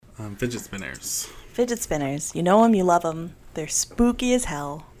Fidget spinners. Fidget spinners. You know them, you love them. They're spooky as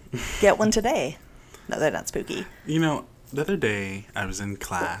hell. Get one today. No, they're not spooky. You know, the other day I was in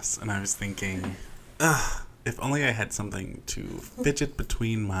class and I was thinking, if only I had something to fidget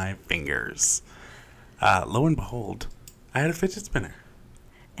between my fingers. Lo and behold, I had a fidget spinner.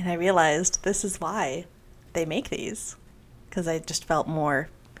 And I realized this is why they make these. Because I just felt more,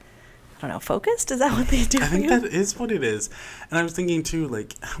 I don't know, focused? Is that what they do I for think you? that is what it is. And I was thinking too,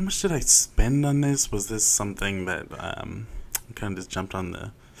 like, how much did I spend on this? Was this something that kind of just jumped on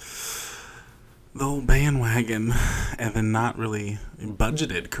the old bandwagon and then not really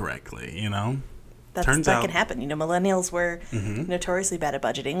budgeted correctly, you know? That can happen. You know, millennials were notoriously bad at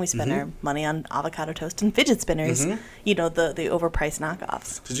budgeting. We spend our money on avocado toast and fidget spinners, you know, the overpriced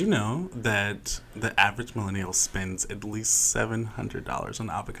knockoffs. Did you know that the average millennial spends at least $700 on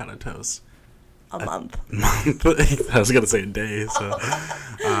avocado toast? A month. I was going to say a day. So,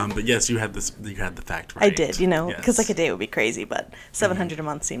 but yes, you had the fact right. I did, you know, because Yes. like a day would be crazy, but $700 a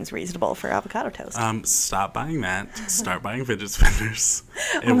month seems reasonable for avocado toast. Stop buying that. Start buying fidget spinners.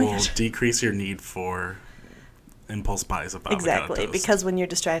 It will decrease your need for impulse buys of avocado Exactly, toast. because when you're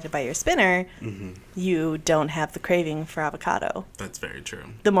distracted by your spinner, you don't have the craving for avocado. That's very true.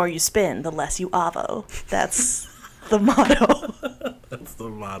 The more you spin, the less you avo. That's the motto. That's the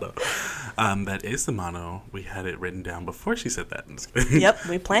motto. That is the motto. We had it written down before she said that. Yep,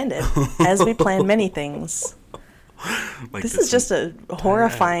 we planned it, as we plan many things. Like This is just a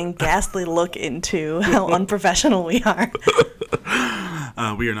horrifying, ghastly look into how unprofessional we are.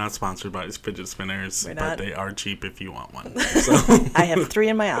 We are not sponsored by fidget spinners, We're but not. they are cheap if you want one. So I have 3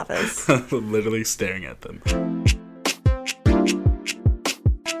 in my office. I'm literally staring at them.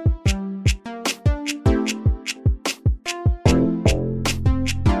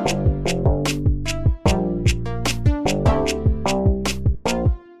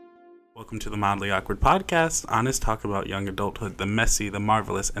 Welcome to the Mildly Awkward Podcast. Honest talk about young adulthood, the messy, the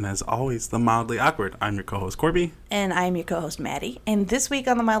marvelous, and as always, the mildly awkward. I'm your co-host, Corby. And I'm your co-host, Maddie. And this week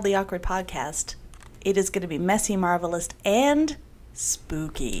on the Mildly Awkward Podcast, it is going to be messy, marvelous, and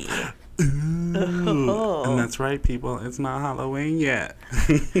spooky. And that's right, people. It's not Halloween yet.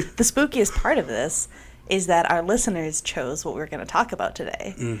 The spookiest part of this is that our listeners chose what we're going to talk about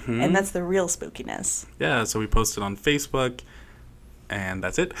today. And that's the real spookiness. Yeah, so we posted on Facebook, and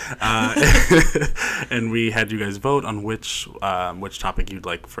that's it. And we had you guys vote on which topic you'd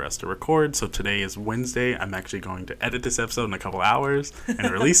like for us to record. So today is Wednesday. I'm actually going to edit this episode in a couple hours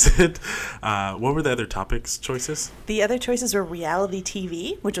and release it. What were the other topics choices? The other choices were reality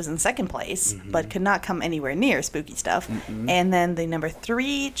TV, which was in second place, but could not come anywhere near spooky stuff. And then the number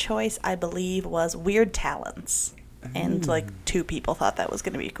 3 choice, I believe, was weird talents. And like 2 people thought that was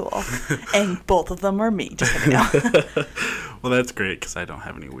going to be cool. And both of them were me. Just kidding. No. Well, that's great because I don't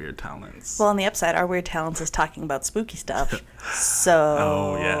have any weird talents. Well, on the upside, our weird talents is talking about spooky stuff.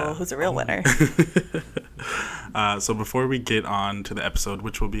 So, who's a real winner? So before we get on to the episode,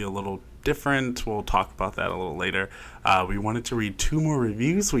 which will be a little different, we'll talk about that a little later. We wanted to read 2 more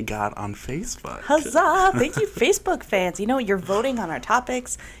reviews we got on Facebook. Huzzah! Thank you, Facebook fans. You know, you're voting on our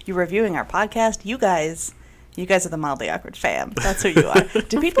topics. You're reviewing our podcast. You guys are the Mildly Awkward fam. That's who you are.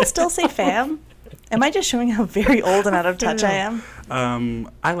 Do people still say fam? Am I just showing how very old and out of touch I am?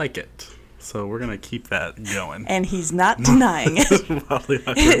 I like it. So we're going to keep that going. And he's not denying it.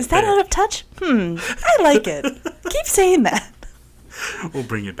 Is that out of touch? I like it. Keep saying that. We'll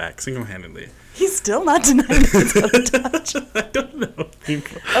bring it back single-handedly. He's still not denying it's out of touch. I don't know.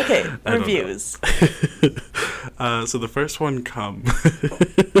 Okay, I don't reviews. So the first one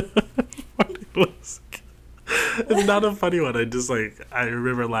it's not a funny one. I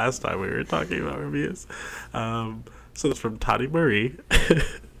remember last time we were talking about reviews. So it's from Toddy Marie.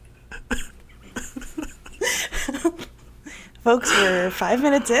 Folks, we're 5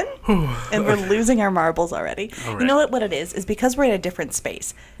 minutes in, and we're losing our marbles already. All right. You know what it is? Is because we're in a different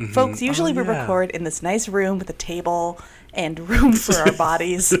space. Folks, usually we record in this nice room with a table and room for our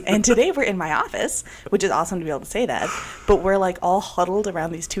bodies. And today we're in my office, which is awesome to be able to say that. But we're like all huddled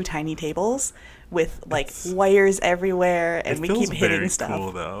around these 2 tiny tables with like wires everywhere, and we keep hitting stuff. It feels very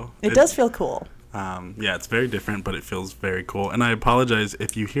cool, though. It does feel cool. Yeah, it's very different, but it feels very cool. And I apologize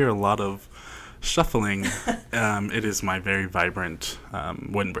if you hear a lot of shuffling. It is my very vibrant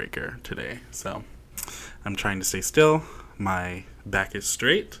windbreaker today. So I'm trying to stay still. My back is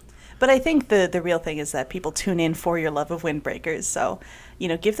straight. But I think the real thing is that people tune in for your love of windbreakers. So, you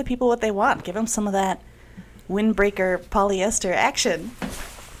know, give the people what they want. Give them some of that windbreaker polyester action.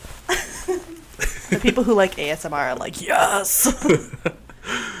 The people who like ASMR are like, yes!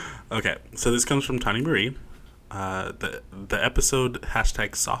 Okay, so this comes from Tiny Marie. the episode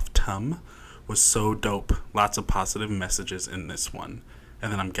 #SoftTum was so dope. Lots of positive messages in this one.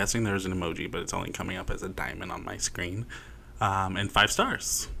 And then I'm guessing there's an emoji, but it's only coming up as a diamond on my screen. And 5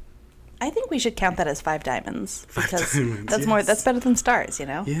 stars. I think we should count that as 5 diamonds. Because that's yes. that's better than stars, you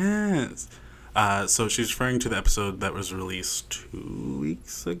know? Yes. So she's referring to the episode that was released 2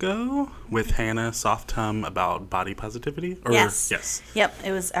 weeks ago with Hannah SoftTum about body positivity. Yes. Yep.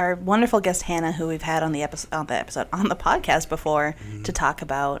 It was our wonderful guest Hannah, who we've had on the podcast before, to talk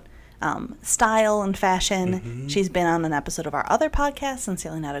about style and fashion. She's been on an episode of our other podcast,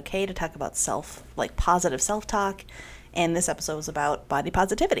 Sincerely Not Okay, to talk about positive self-talk. And this episode was about body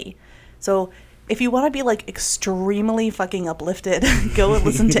positivity. So if you want to be extremely fucking uplifted, go and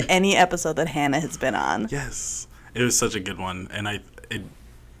listen to any episode that Hannah has been on. Yes. It was such a good one. And I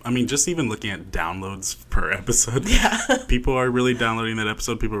mean, just even looking at downloads per episode, people are really downloading that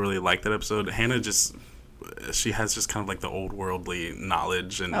episode. People really like that episode. Hannah she has just kind of the old worldly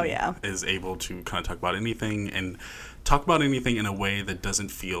knowledge and is able to kind of talk about anything in a way that doesn't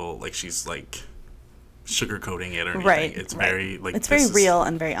feel like she's sugarcoating it or anything. Right. It's very it's very real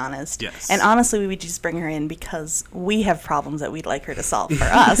and very honest. Yes. And honestly, we just bring her in because we have problems that we'd like her to solve for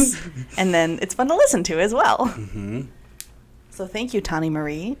us. And then it's fun to listen to as well. Mm-hmm. So thank you, Tani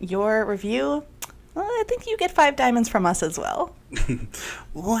Marie. Your review, well, I think you get 5 diamonds from us as well.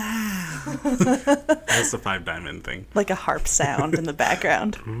 Wow. That's the 5 diamond thing. Like a harp sound in the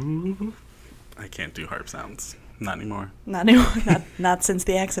background. Ooh. I can't do harp sounds. Not anymore. Not anymore. Not since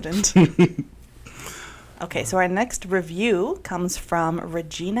the accident. Okay, so our next review comes from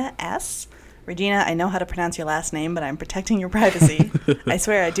Regina S. Regina, I know how to pronounce your last name, but I'm protecting your privacy. I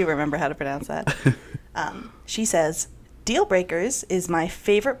swear I do remember how to pronounce that. She says, Deal Breakers is my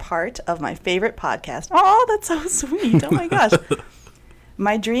favorite part of my favorite podcast. Oh, that's so sweet. Oh my gosh.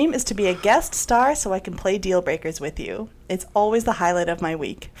 My dream is to be a guest star so I can play Deal Breakers with you. It's always the highlight of my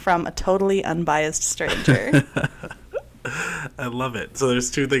week. From a totally unbiased stranger. I love it. So there's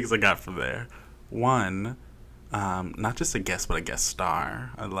 2 things I got from there. One, not just a guest, but a guest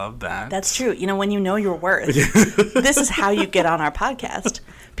star. I love that. That's true. You know, when you know your worth, this is how you get on our podcast.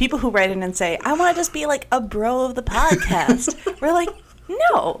 People who write in and say, I want to just be a bro of the podcast. We're like,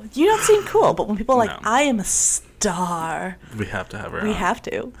 no, you don't seem cool. But when people are I am a star. We have to have her on. We have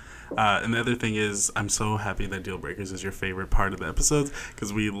to. And the other thing is, I'm so happy that Deal Breakers is your favorite part of the episodes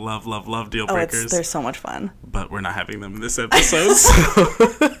because we love, love, love Deal Breakers. They're so much fun. But we're not having them in this episode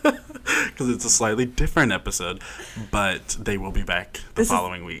because it's a slightly different episode. But they will be back the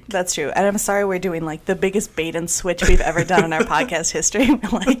following week. That's true. And I'm sorry we're doing the biggest bait and switch we've ever done in our podcast history.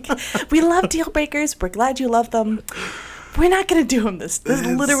 We're we love Deal Breakers. We're glad you love them. We're not going to do them this. This is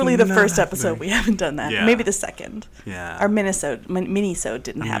literally the first episode we haven't done that. Yeah. Maybe the second. Yeah. Our minisode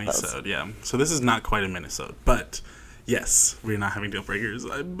didn't have those. Yeah. So this is not quite a minisode, but yes, we're not having Deal Breakers.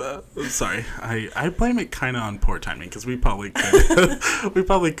 I'm sorry. I blame it kind of on poor timing because we probably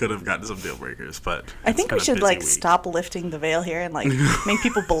could have gotten some Deal Breakers, but I think we should stop lifting the veil here and make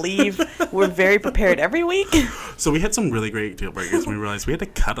people believe we're very prepared every week. So we had some really great Deal Breakers and we realized we had to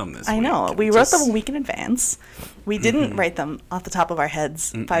cut them this week. I know. We wrote them a week in advance. We didn't write them off the top of our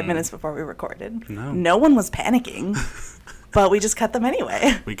heads 5 minutes before we recorded. No one was panicking, but we just cut them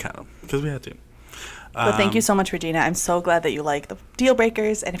anyway. We cut them because we had to. But thank you so much, Regina. I'm so glad that you like the Deal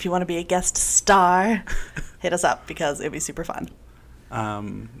Breakers. And if you want to be a guest star, hit us up because it'd be super fun.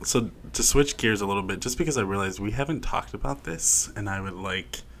 So to switch gears a little bit, just because I realized we haven't talked about this, and I would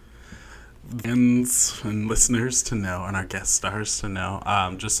like fans and listeners to know, and our guest stars to know,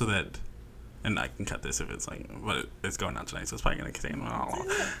 just so that, and I can cut this if it's but it's going out tonight, so it's probably going to contain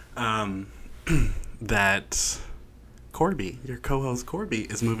that Corby, your co-host Corby,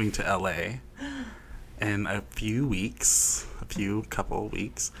 is moving to LA in a couple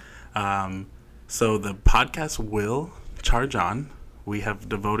weeks. So the podcast will charge on. We have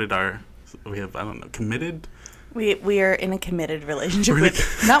committed. We are in a committed relationship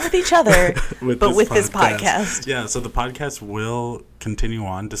not with each other, but with this podcast. Yeah, so the podcast will continue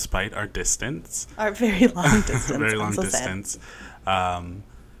on despite our distance. Our very long distance. Very long distance.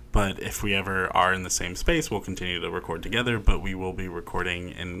 But if we ever are in the same space, we'll continue to record together, but we will be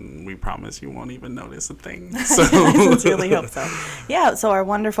recording, and we promise you won't even notice a thing. So. I sincerely hope so. Yeah, so our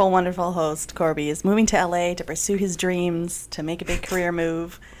wonderful, wonderful host, Corby, is moving to LA to pursue his dreams, to make a big career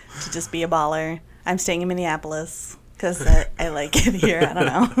move, to just be a baller. I'm staying in Minneapolis because I like it here. I don't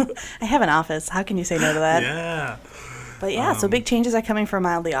know. I have an office. How can you say no to that? Yeah. But yeah, so big changes are coming for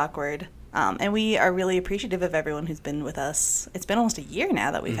Mildly Awkward. And we are really appreciative of everyone who's been with us. It's been almost a year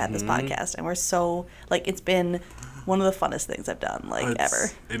now that we've had this podcast, and we're so, like, it's been one of the funnest things I've done, like,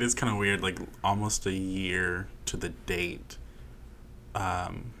 ever. It is kind of weird, like, almost a year to the date,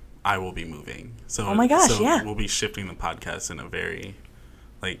 I will be moving. So, oh my gosh, yeah. We'll be shifting the podcast in a very,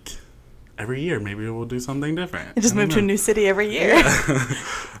 like, every year, maybe we'll do something different. Just move to a new city every year. Yeah.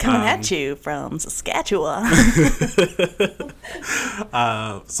 Coming at you from Saskatchewan.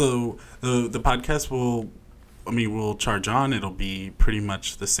 So the podcast we'll charge on. It'll be pretty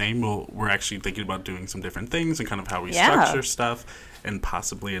much the same. We're actually thinking about doing some different things and kind of how we structure stuff and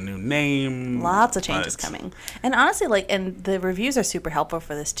possibly a new name. Lots of changes coming. And honestly, like, and the reviews are super helpful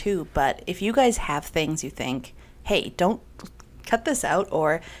for this too, but if you guys have things you think, hey, don't cut this out,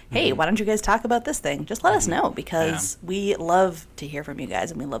 or hey, why don't you guys talk about this thing, just let us know, because we love to hear from you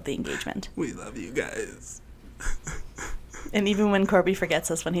guys and we love the engagement. We love you guys. And even when Corby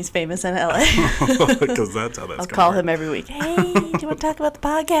forgets us when he's famous in LA, because that's how that's I'll call him every week. Hey, do you want to talk about the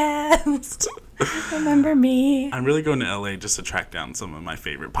podcast? Remember me? I'm really going to LA just to track down some of my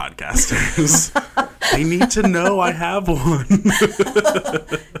favorite podcasters. They need to know I have one.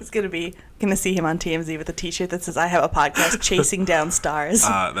 It's gonna see him on TMZ with a T-shirt that says, "I have a podcast, chasing down stars."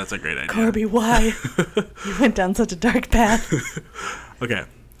 That's a great idea. Corby, why? You went down such a dark path. Okay.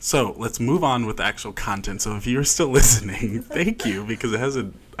 So let's move on with the actual content. So if you're still listening, thank you, because I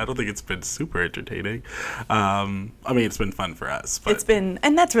don't think it's been super entertaining. I mean, it's been fun for us. But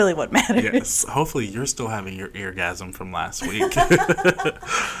and that's really what matters. Yes. Hopefully you're still having your eargasm from last week.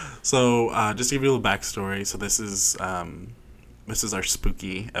 So just to give you a little backstory. So this is our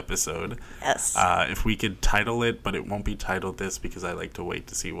spooky episode. Yes. If we could title it, but it won't be titled this because I like to wait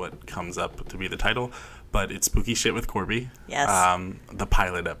to see what comes up to be the title. But it's Spooky Shit with Corby. Yes. The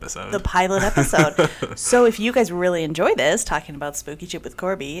pilot episode. The pilot episode. So if you guys really enjoy this, talking about Spooky Shit with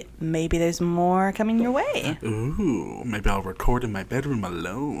Corby, maybe there's more coming your way. Ooh, maybe I'll record in my bedroom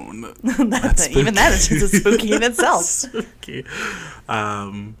alone. Even that is just spooky in itself. Spooky.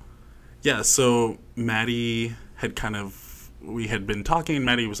 Yeah, so Maddie we had been talking, and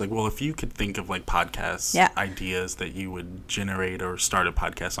Maddie was like, well, if you could think of, like, podcast ideas that you would generate or start a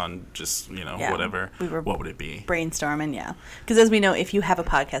podcast on, just, whatever, what would it be? Brainstorming, yeah. Because as we know, if you have a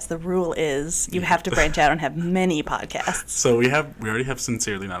podcast, the rule is you have to branch out and have many podcasts. So we already have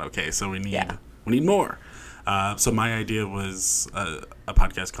Sincerely Not Okay, so we need more. So my idea was a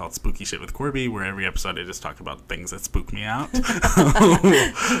podcast called Spooky Shit with Corby, where every episode I just talk about things that spook me out.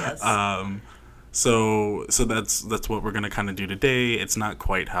 Yes. So that's what we're going to kind of do today. It's not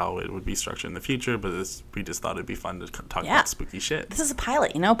quite how it would be structured in the future, but we just thought it'd be fun to talk about spooky shit. This is a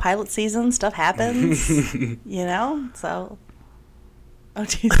pilot, pilot season, stuff happens, so. Oh,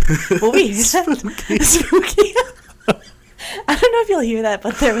 jeez. Will we hear that? Spooky. I don't know if you'll hear that,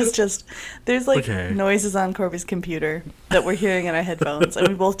 but there's noises on Corby's computer that we're hearing in our headphones, and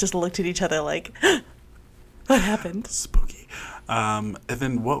we both just looked at each other like, what happened? Spooky. And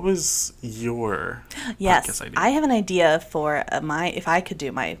then what was your podcast idea? I have an idea for if I could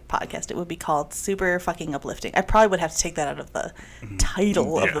do my podcast, it would be called Super Fucking Uplifting. I probably would have to take that out of the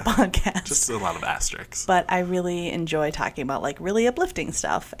title of the podcast. Just a lot of asterisks. But I really enjoy talking about, like, really uplifting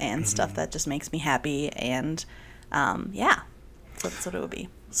stuff and stuff that just makes me happy, and so that's what it would be.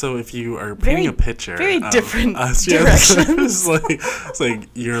 So if you are painting a picture of different us, directions. it's like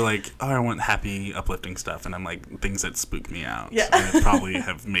you're like, oh, I want happy, uplifting stuff, and I'm like, things that spook me out. Yeah. And it probably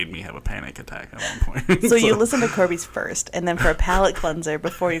have made me have a panic attack at one point. So you listen to Corby's first, and then for a palate cleanser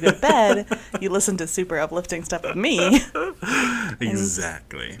before you go to bed, you listen to super uplifting stuff with me.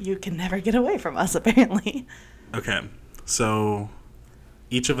 Exactly. You can never get away from us, apparently. Okay, so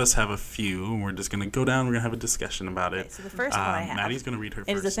each of us have a few, and we're just going to go down. We're going to have a discussion about it. Okay, so the first one I have. Maddie's going to read her first.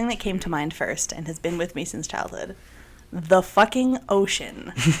 It is the thing that came to mind first and has been with me since childhood. The fucking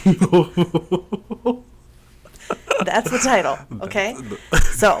ocean. That's the title, okay?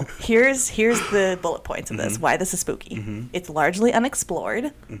 So here's the bullet points of this, why this is spooky. It's largely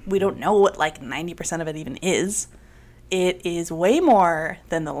unexplored. We don't know what, like, 90% of it even is. It is way more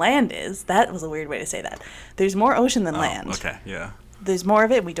than the land is. That was a weird way to say that. There's more ocean than land. Okay, yeah. There's more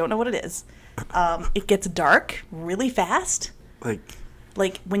of it. We don't know what it is. It gets dark really fast.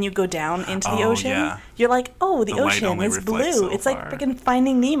 Like when you go down into the ocean, you're like, oh, the ocean is blue. So it's like freaking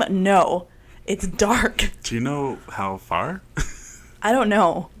Finding Nemo. No, it's dark. Do you know how far? I don't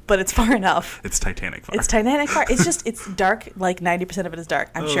know, but it's far enough. It's Titanic far. It's Titanic far. It's dark. Like 90% of it is dark.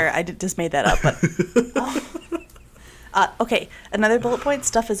 I'm sure I just made that up, but. Okay, another bullet point,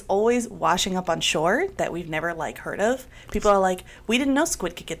 stuff is always washing up on shore that we've never, like, heard of. People are like, we didn't know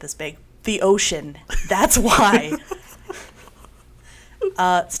squid could get this big. The ocean. That's why.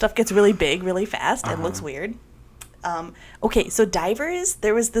 Stuff gets really big really fast and looks weird. Okay, so divers,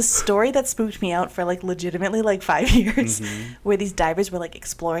 there was this story that spooked me out for like legitimately like 5 years where these divers were like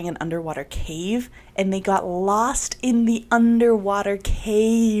exploring an underwater cave and they got lost in the underwater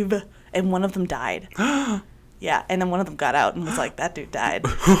cave and one of them died. Yeah, and then one of them got out and was like, that dude died.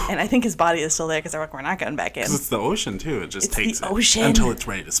 And I think his body is still there because they're like, we're not going back in. Because it's the ocean, too. It just takes the it ocean. until it's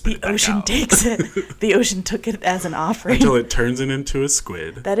ready to spit it back out. The ocean takes it. The ocean took it as an offering. Until it turns it into a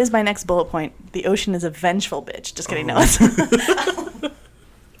squid. That is my next bullet point. The ocean is a vengeful bitch. Just kidding. No.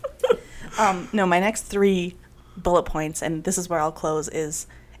 No, my next 3 bullet points, and this is where I'll close, is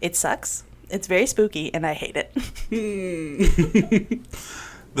it sucks. It's very spooky, and I hate it.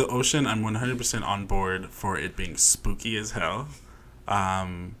 The ocean, I'm 100% on board for it being spooky as hell.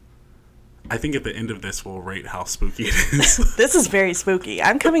 I think at the end of this, we'll rate how spooky it is. This is very spooky.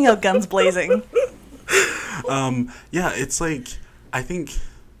 I'm coming out guns blazing. Yeah, it's like, I think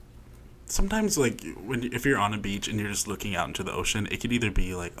sometimes, like, if you're on a beach and you're just looking out into the ocean, it could either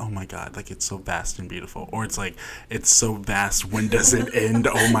be like, oh my God, like, it's so vast and beautiful. Or it's like, it's so vast, when does it end?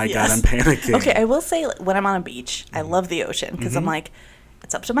 Oh my God, I'm panicking. Okay, I will say, like, when I'm on a beach, I love the ocean because I'm like,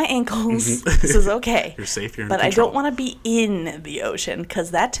 it's up to my ankles. This is okay. You're safe. You're in But control. I don't want to be in the ocean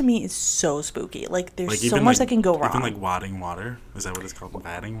because that to me is so spooky. Like there's Like, so even, much like, that can go wrong. Even like wadding water. Is that what it's called?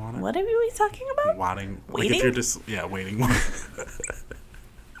 Wadding water? What are we talking about? Wadding. Like Wading? if you're just, wading water.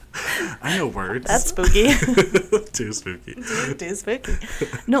 I know words. That's spooky. Too spooky. Too spooky.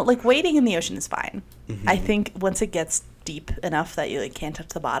 No, like wading in the ocean is fine. I think once it gets deep enough that you like can't touch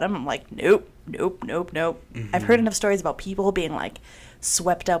the bottom, I'm like, nope. I've heard enough stories about people being like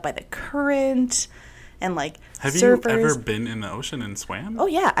swept out by the current and like Have surfers. you ever been in the ocean and swam? Oh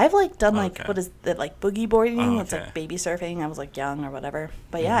yeah, I've like done like Okay. what is that like boogie boarding? Oh, It's okay. like baby surfing. I was like young or whatever.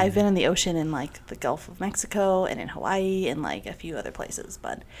 But yeah, I've been in the ocean in like the Gulf of Mexico and in Hawaii and like a few other places.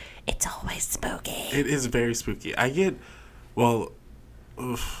 But it's always spooky. It is very spooky. I get, well,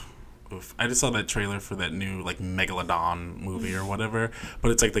 oof. I just saw that trailer for that new like Megalodon movie or whatever, but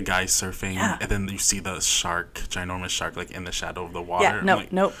it's like the guy surfing, and then you see the ginormous shark, like in the shadow of the water. Yeah,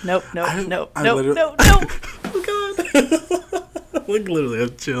 no. Oh God, like literally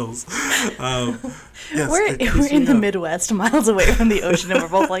have chills. Yes, We're in the Midwest, miles away from the ocean, and we're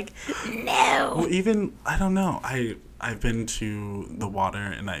both like, no. Well, even I don't know. I've been to the water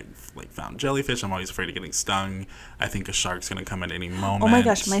and I've like found jellyfish. I'm always afraid of getting stung. I think a shark's gonna come at any moment. Oh my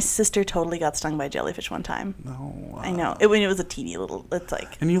gosh, my sister totally got stung by a jellyfish one time. No, I know. It was a teeny little. It's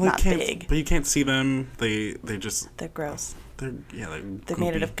like and you like not can't, big. but you can't see them. They're Gross. they're They're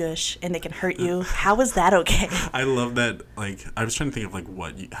made out of gush, and they can hurt you. How is that okay? I love that. Like I was trying to think of like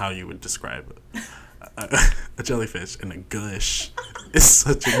how you would describe a jellyfish, and a gush is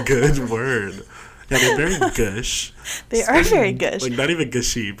such a good word. Yeah, they're very gush. They are very gush. Like not even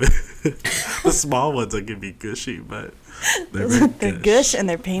gushy, but the small ones that can be gushy, but they're very They're gush and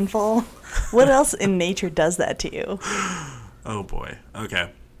they're painful. What else in nature does that to you? Oh boy.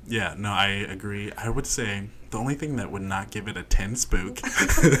 Okay. Yeah, no, I agree. I would say the only thing that would not give it a 10 spook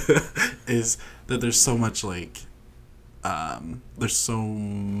is that there's so much like there's so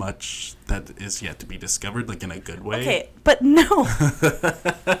much that is yet to be discovered, like in a good way. Okay, but no.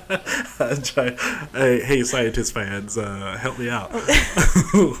 Hey, scientist fans, help me out.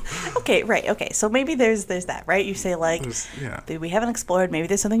 Okay, right. Okay, so maybe there's that, right? You say like, we haven't explored. Maybe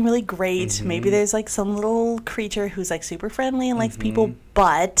there's something really great. Mm-hmm. Maybe there's like some little creature who's like super friendly and likes people.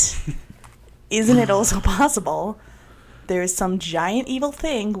 But isn't it also possible there's some giant evil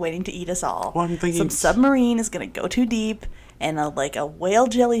thing waiting to eat us all? Well, I'm thinking some submarine is gonna go too deep, and a whale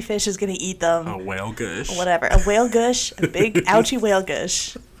jellyfish is gonna eat them. A whale gush. Whatever. A whale gush, a big ouchy whale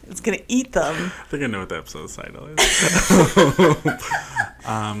gush. It's gonna eat them. I think I know what the episode's title is.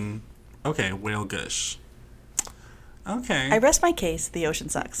 Okay, whale gush. Okay. I rest my case. The ocean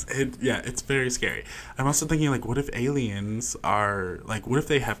sucks. It's very scary. I'm also thinking, like, what if aliens are, like, what if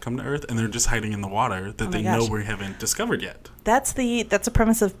they have come to Earth and they're just hiding in the water that they know we haven't discovered yet? That's a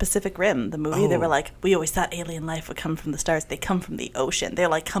premise of Pacific Rim, the movie. Oh. They were like, we always thought alien life would come from the stars. They come from the ocean. They're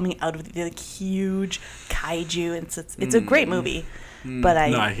like coming out of the huge kaiju. And it's a great movie. But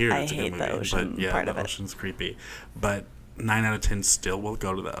I hear it's hate a good movie, the ocean but part of the it. ocean's creepy. But 9 out of 10 still will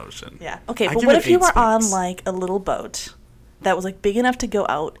go to the ocean. Yeah. Okay, I but give what it if you 8 were on spooks. like a little boat that was like big enough to go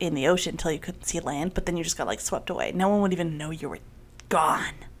out in the ocean until you couldn't see land, but then you just got like swept away? No one would even know you were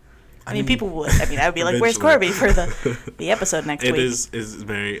gone. I mean, people would. I mean, I would be like, "Where's Corby?" for the episode next week. It is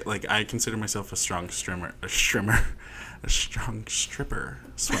very, like, I consider myself a strong stripper swimmer. I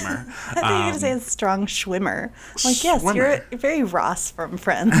thought you were going to say a strong schwimmer. Like, yes, Swimmer. you're very Ross from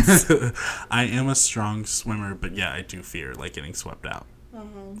Friends. I am a strong swimmer, but yeah, I do fear like getting swept out.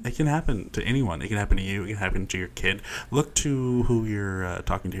 It can happen to anyone. It can happen to you. It can happen to your kid. Look to who you're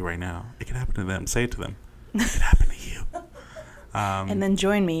talking to right now. It can happen to them. Say it to them. It can happen to you. And then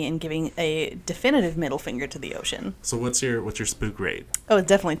join me in giving a definitive middle finger to the ocean. So what's your spook rate? Oh, it's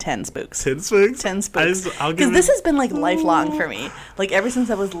definitely 10 spooks. 10 spooks? 10 spooks. Because this has been, like, lifelong for me. Like, ever since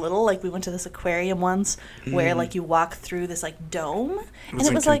I was little, like, we went to this aquarium once where, like, you walk through this, like, dome. And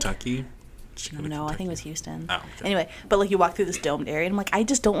it was, like... Kentucky? No, I think it was Houston. Oh, okay. Anyway, but, like, you walk through this domed area, and I'm like, I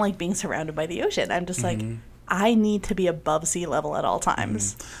just don't like being surrounded by the ocean. I'm just like, I need to be above sea level at all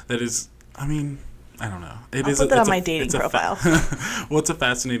times. That is... I mean... I don't know. I'll put that on my dating profile. Well, it's a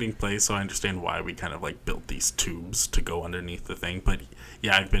fascinating place, so I understand why we kind of like built these tubes to go underneath the thing. But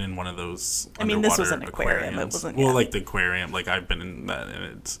yeah, I've been in one of those. I mean, this was an aquarium. It wasn't. Well, like the aquarium, like I've been in that,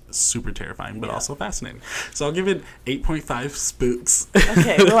 and it's super terrifying, but also fascinating. So I'll give it 8.5 spooks.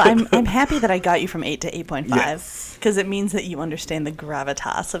 Okay. Well, I'm happy that I got you from 8 to 8.5 because it means that you understand the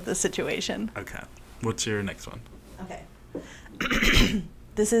gravitas of the situation. Okay. What's your next one? Okay.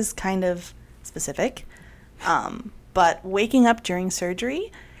 This is kind of specific, but waking up during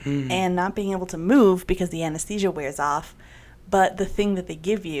surgery and not being able to move because the anesthesia wears off, but the thing that they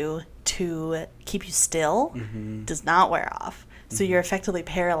give you to keep you still does not wear off. So you're effectively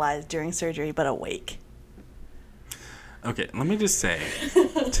paralyzed during surgery but awake. Okay, let me just say,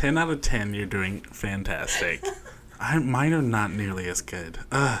 10 out of 10, you're doing fantastic. Mine are not nearly as good.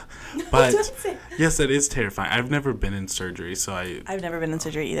 But yes, it is terrifying. I've never been in surgery, so I've never been in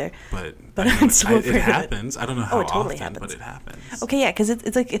surgery either. But I'm so afraid it happens. I don't know how it totally often, happens. but it happens. Okay, yeah, because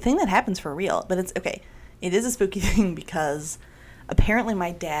it's like a thing that happens for real. But it's okay. It is a spooky thing apparently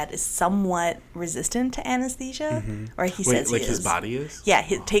my dad is somewhat resistant to anesthesia, or he says like he his is. body is? Yeah,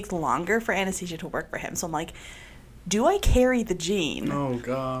 it takes longer for anesthesia to work for him. So I'm like, do I carry the gene? Oh,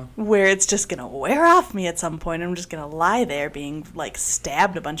 God. Where it's just going to wear off me at some point and I'm just going to lie there being, like,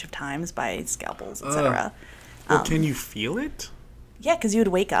 stabbed a bunch of times by scalpels, etc. Well, can you feel it? Yeah, because you would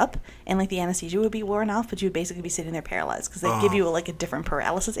wake up and, like, the anesthesia would be worn off, but you would basically be sitting there paralyzed because they give you, like, a different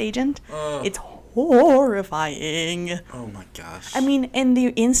paralysis agent. It's horrifying. Oh, my gosh. I mean, and the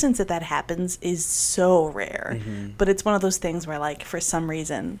instance that happens is so rare. But it's one of those things where, like, for some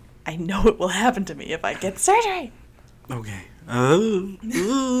reason, I know it will happen to me if I get surgery. Okay.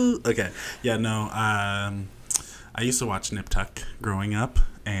 Okay. Yeah, no. I used to watch Nip Tuck growing up,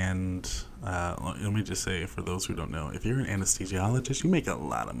 and let me just say, for those who don't know, if you're an anesthesiologist, you make a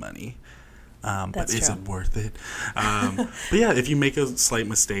lot of money. But is it worth it? But yeah, if you make a slight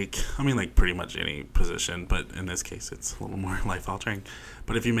mistake, I mean, like pretty much any position, but in this case, it's a little more life-altering.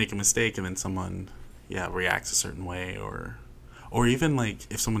 But if you make a mistake and then someone, reacts a certain way, or even, like,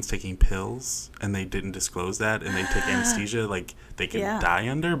 if someone's taking pills and they didn't disclose that and they take anesthesia, like, they can die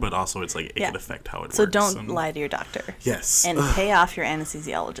under, but also it's, like, it could affect how it works. So don't lie to your doctor. Yes. And pay off your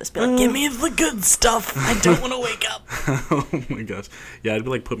anesthesiologist. Be like, give me the good stuff. I don't want to wake up. Oh, my gosh. Yeah, I'd be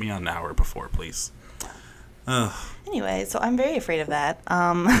like, put me on an hour before, please. Anyway, so I'm very afraid of that.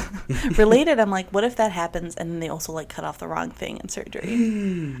 Related, I'm like, what if that happens and then they also, like, cut off the wrong thing in surgery?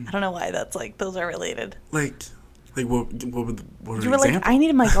 I don't know why that's, like, those are related. Like, what are you were examples? like, I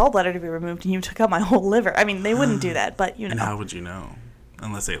needed my gallbladder to be removed, and you took out my whole liver. I mean, they wouldn't do that, but you know. And how would you know?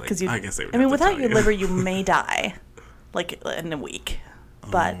 Unless they, like, I guess they would. I mean, without your liver, you may die, like, in a week.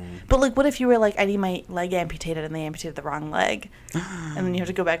 But like, what if you were like, I need my leg amputated, and they amputated the wrong leg, and then you have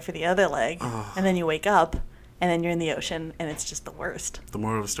to go back for the other leg, and then you wake up, and then you're in the ocean, and it's just the worst. The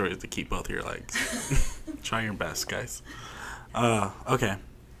moral of the story is to keep both your legs. Try your best, guys. Okay.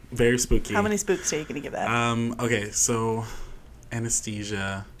 Very spooky. How many spooks are you going to give that? Okay, so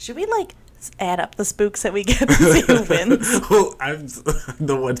anesthesia. Should we, like, add up the spooks that we get and see who wins? Well, I'm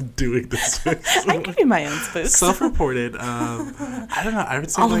the one doing the spooks. I give you my own spooks. Self-reported. I don't know. I would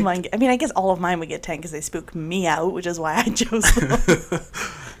say all of mine. I mean, I guess all of mine would get 10 because they spook me out, which is why I chose them.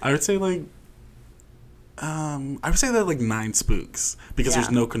 I would say like 9 spooks because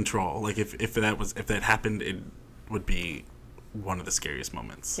there's no control. Like if that happened, it would be one of the scariest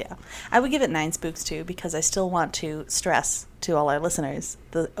moments. Yeah. I would give it 9 spooks too because I still want to stress to all our listeners,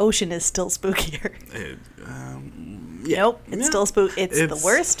 the ocean is still spookier. Nope, it's still It's the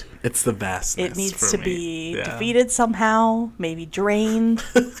worst. It's the vastness. It needs to be defeated somehow, maybe drained.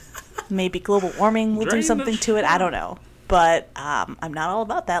 Maybe global warming will do something to it. I don't know. But I'm not all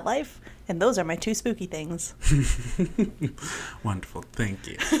about that life. And those are my 2 spooky things. Wonderful. Thank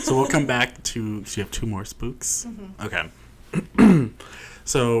you. So we'll come back to, so you have 2 more spooks? Mm-hmm. Okay.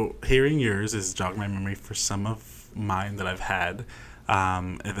 So hearing yours is jogged my memory for some of mine that I've had.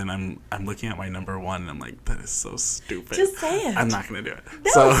 And then I'm looking at my number 1 and I'm like, that is so stupid. Just say it. I'm not gonna do it.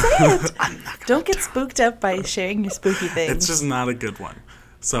 No, say it. Don't get spooked up by sharing your spooky things. It's just not a good one.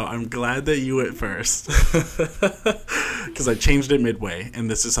 So I'm glad that you went first, because I changed it midway, and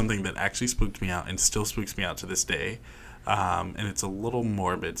this is something that actually spooked me out and still spooks me out to this day. And it's a little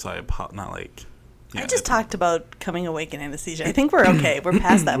morbid, so not like. Yeah, I just talked about coming awake in anesthesia. I think we're okay. We're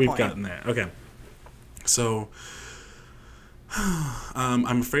past that We've point. We've gotten there. Okay. So,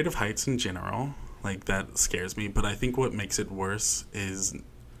 I'm afraid of heights in general. Like, that scares me. But I think what makes it worse is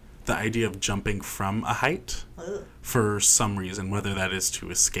the idea of jumping from a height for some reason, whether that is to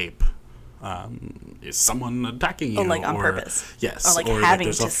escape. Is someone attacking you? Oh, like on purpose? Yes. Or like or having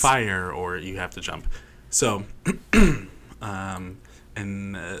there's a fire, or you have to jump. So, in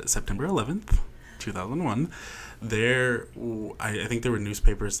September 11th, 2001, I think there were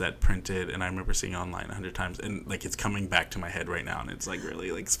newspapers that printed, and I remember seeing online 100 times, and like it's coming back to my head right now, and it's like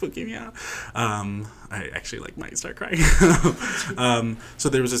really like spooking me out. I actually like might start crying. So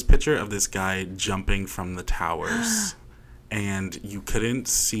there was this picture of this guy jumping from the towers, and you couldn't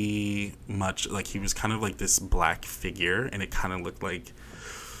see much. Like he was kind of like this black figure, and it kind of looked like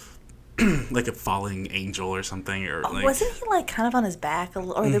like a falling angel or something, or like, wasn't he like kind of on his back, or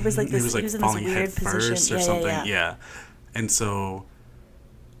there was like this? He was in this weird position, or something. Yeah. And so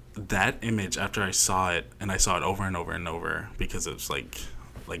that image, after I saw it, and I saw it over and over and over, because it was like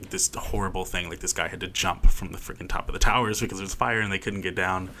this horrible thing, like this guy had to jump from the freaking top of the towers because there's fire and they couldn't get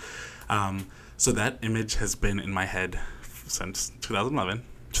down. So that image has been in my head since 2001.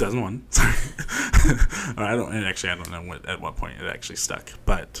 Sorry. I don't know at what point it actually stuck,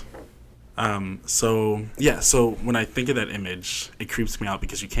 but. So when I think of that image, it creeps me out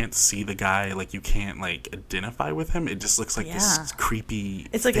because you can't see the guy, like you can't like identify with him. It just looks like this creepy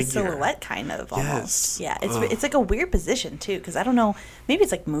It's like figure. a silhouette kind of almost. Yes. Yeah, it's like a weird position too, because I don't know, maybe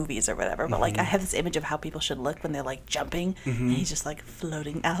it's like movies or whatever, but like I have this image of how people should look when they're like jumping, and he's just like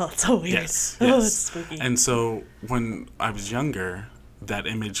floating out. It's so weird. Yes. Oh, it's spooky. And so when I was younger, that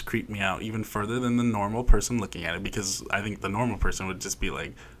image creeped me out even further than the normal person looking at it, because I think the normal person would just be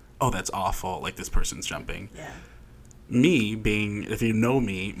like, oh, that's awful, like this person's jumping. Yeah. Me being, if you know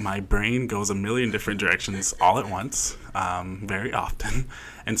me, my brain goes a million different directions all at once, very often.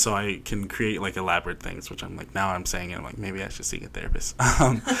 And so I can create like elaborate things, which I'm like, now I'm saying it, I'm like, maybe I should see a therapist.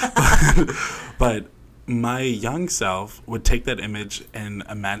 But my young self would take that image and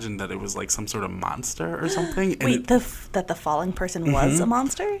imagine that it was like some sort of monster or something. And Wait, that the falling person was a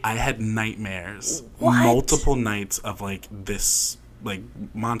monster? I had nightmares. What? Multiple nights of like this like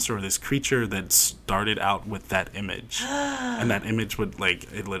monster or this creature that started out with that image. And that image would like,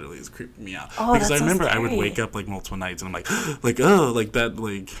 it literally is creeping me out. Oh, because that's I remember so I would scary. wake up like multiple nights and I'm like oh, like that,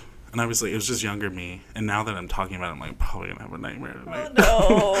 like, and I was like, it was just younger me. And now that I'm talking about it, I'm like, probably gonna have a nightmare tonight.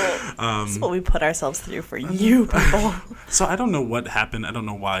 Oh, no. This is what we put ourselves through for you people. So I don't know what happened. I don't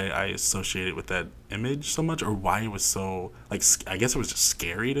know why I associated with that image so much, or why it was so like, I guess it was just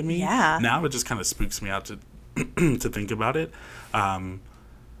scary to me. Yeah. Now it just kind of spooks me out to to think about it.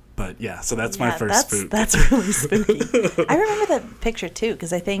 But yeah, so that's my first spook. That's really spooky. I remember that picture too,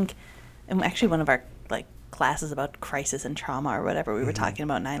 because I think, and actually one of our like classes about crisis and trauma or whatever, we were talking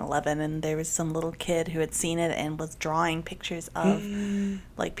about 9/11, and there was some little kid who had seen it and was drawing pictures of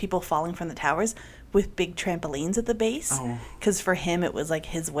like people falling from the towers with big trampolines at the base, because for him it was like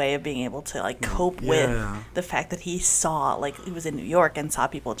his way of being able to like cope with the fact that he saw, like he was in New York and saw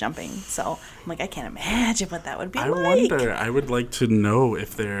people jumping. So I'm like, I can't imagine what that would be like. I would like to know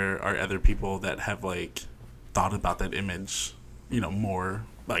if there are other people that have like thought about that image, you know, more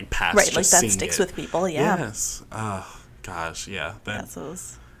like past Right, just like that seeing sticks it. with people. Yeah. Yes. Gosh, yeah. That's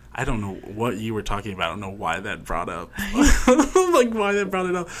those. I don't know what you were talking about. I don't know why that brought up. Like, why that brought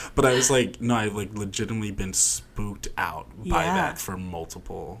it up. But I was like, no, I've like legitimately been spooked out by that for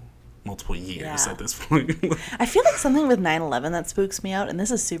multiple years at this point. I feel like something with 9/11 that spooks me out, and this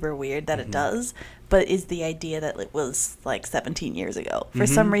is super weird that it does, but is the idea that it was like 17 years ago. For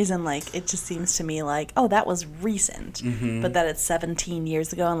some reason, like, it just seems to me like, oh, that was recent, but that it's 17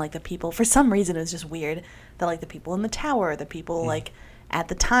 years ago, and like the people, for some reason, it was just weird that like the people in the tower, the people like at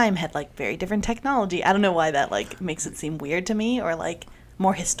the time had like very different technology. I don't know why that like makes it seem weird to me, or like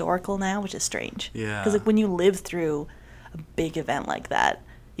more historical now, which is strange. Yeah. Because like when you live through a big event like that,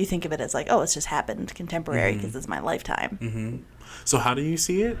 you think of it as like, oh, it's just happened contemporary because it's my lifetime. So how do you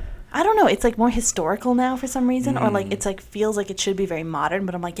see it? I don't know. It's like more historical now for some reason, or like it's like feels like it should be very modern.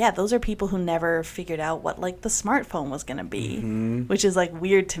 But I'm like, yeah, those are people who never figured out what like the smartphone was gonna be, which is like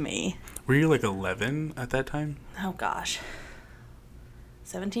weird to me. Were you like 11 at that time? Oh gosh,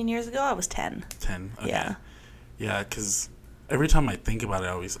 17 years ago, I was 10. 10. Okay. Yeah. Yeah, because every time I think about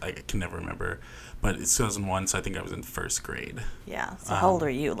it, I can never remember. But it's 2001, so I think I was in first grade. Yeah. So how old are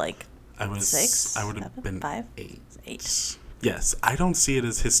you? Like I was 6? I would have 7, been 5? 8. 8. Yes, I don't see it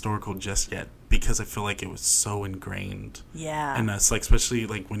as historical just yet because I feel like it was so ingrained. Yeah. And that's like, especially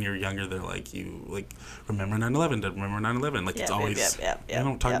like when you're younger, they're like, you like remember 9/11, remember 9/11. Like, it's always, you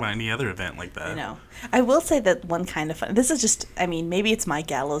don't talk about any other event like that. I know. I will say that one kind of fun, this is just, I mean, maybe it's my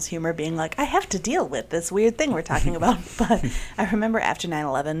gallows humor being like, I have to deal with this weird thing we're talking about. But I remember after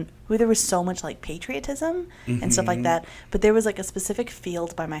 9/11, where there was so much like patriotism and stuff like that. But there was like a specific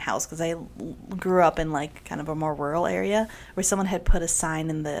field by my house, because I grew up in like kind of a more rural area, where someone had put a sign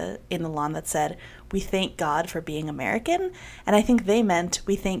in the lawn that said, "We thank God for being American." And I think they meant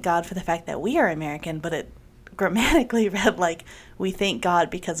we thank God for the fact that we are American, but it grammatically read like, we thank God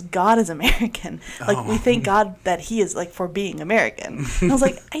because God is American. Like, we thank God that he is like for being American. And I was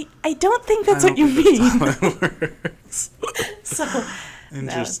like, I don't think that's what you mean. That's how it works. So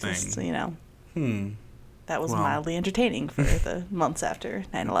Interesting. that was just, that was mildly entertaining for the months after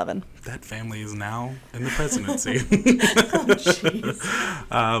 9/11. That family is now in the presidency. Oh,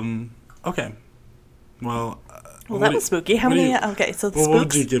 jeez. Okay. Well, that was spooky. How many? Okay, so the spooks. What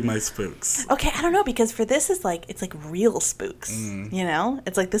would you give my spooks? Okay, I don't know, because for this is like, it's like real spooks. You know,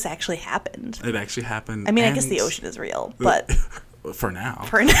 it's like this actually happened. It actually happened. I mean, I guess the ocean is real, but for now,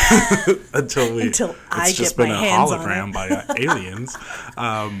 until I just get been my a hands hologram on it. by aliens.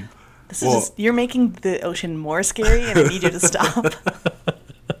 This is just, you're making the ocean more scary, and I need you to stop.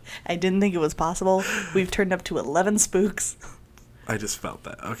 I didn't think it was possible. We've turned up to 11 spooks. I just felt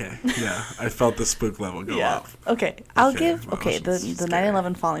that. Okay. Yeah. I felt the spook level go up. Okay. I'll give, the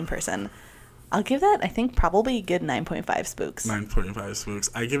 9/11 falling person, I'll give that, I think, probably a good 9.5 spooks. 9.5 spooks.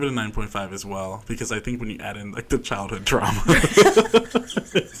 I give it a 9.5 as well, because I think when you add in like the childhood trauma,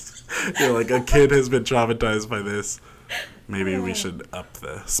 you're like, a kid has been traumatized by this. Maybe we should up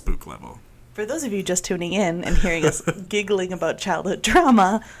the spook level. For those of you just tuning in and hearing us giggling about childhood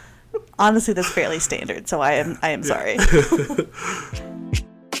trauma, honestly, that's fairly standard, so I am sorry.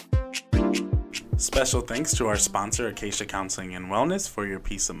 Special thanks to our sponsor, Acacia Counseling and Wellness, for your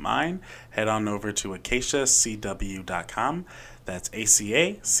peace of mind. Head on over to acaciacw.com. That's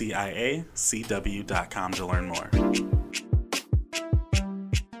ACACIACW.com to learn more.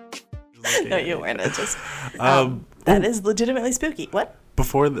 No, you weren't. It's just that is legitimately spooky. What?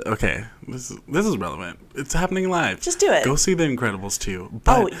 Before this is relevant. It's happening live. Just do it. Go see The Incredibles 2.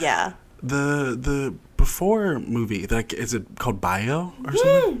 But yeah. The before movie, like, is it called Bio or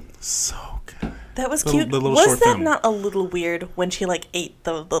something? So good. That was cute. Was that not a little weird when she like ate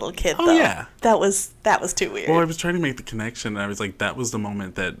the little kid? Oh, though? Yeah. That was too weird. Well, I was trying to make the connection, and I was like, that was the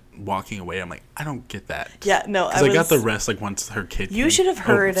moment that walking away, I'm like, I don't get that. Yeah, no, because I got the rest like once her kid. You should have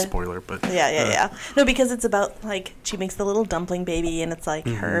heard. Spoiler, but yeah. No, because it's about like she makes the little dumpling baby, and it's like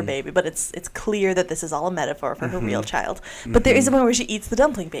her baby, but it's clear that this is all a metaphor for her real child. But there is a moment where she eats the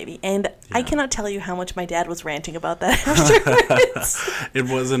dumpling baby, and I cannot tell you how much my dad was ranting about that afterwards. It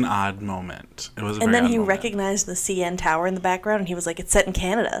was an odd moment. It was, and then he recognized the CN Tower in the background, and he was like, "It's set in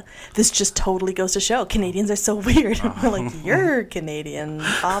Canada. This just totally goes to show Canadians are so weird." And we're like, "You're Canadian,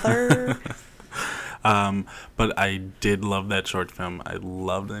 father." But I did love that short film. I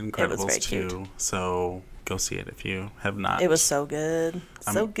loved The Incredibles too. Cute. So go see it if you have not. It was so good.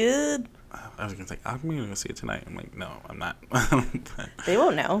 Good. I was gonna say, I'm gonna go see it tonight. I'm like, no, I'm not. They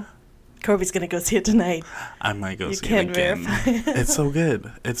won't know. Corby's gonna go see it tonight. I might go see it again. It's so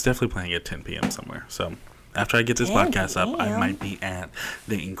good. It's definitely playing at 10 p.m. somewhere. So after I get this podcast up, I might be at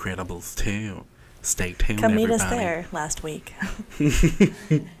The Incredibles 2. Stay tuned, Come meet everybody. us there last week.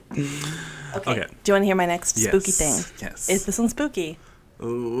 Okay. Do you want to hear my next spooky thing? Yes. Is this one spooky?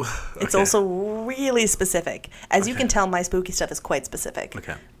 Ooh. It's also really specific. As you can tell, my spooky stuff is quite specific.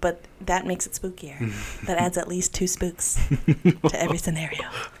 Okay. But that makes it spookier. That adds at least 2 spooks to every scenario.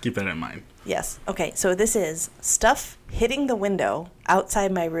 Keep that in mind. Yes. Okay, so this is stuff hitting the window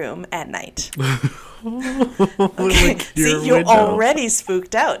outside my room at night. Okay. See, you're already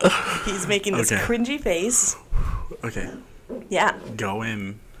spooked out. He's making this cringy face. Okay. Yeah. Go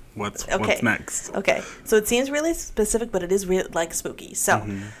in. What's next? Okay. So it seems really specific, but it is like spooky. So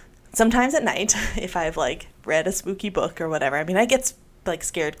sometimes at night, if I've like read a spooky book or whatever, I mean, I get like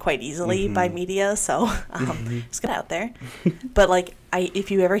scared quite easily by media, so just get out there. But like, if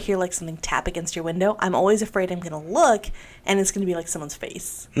you ever hear like something tap against your window, I'm always afraid I'm gonna look and it's gonna be like someone's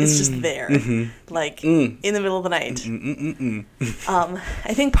face. It's just there, like in the middle of the night.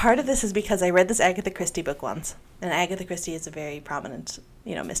 I think part of this is because I read this Agatha Christie book once, and Agatha Christie is a very prominent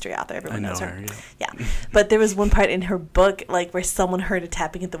mystery author. Everyone knows her. Yeah. But there was one part in her book, like, where someone heard a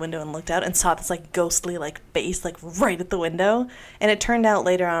tapping at the window and looked out and saw this, like, ghostly, like, face, like, right at the window. And it turned out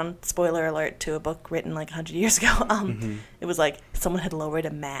later on, spoiler alert to a book written, like, 100 years ago, it was, like, someone had lowered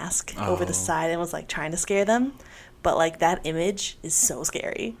a mask over the side and was, like, trying to scare them. But, like, that image is so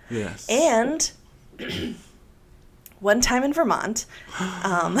scary. Yes. And one time in Vermont,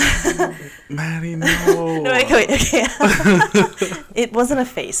 Maddie, no. No, wait, okay. It wasn't a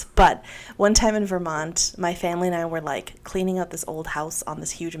face, but one time in Vermont, my family and I were, like, cleaning out this old house on this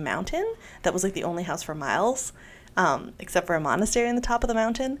huge mountain that was, like, the only house for miles, except for a monastery on the top of the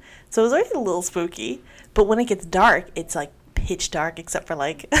mountain. So it was already a little spooky, but when it gets dark, it's, like, pitch dark, except for,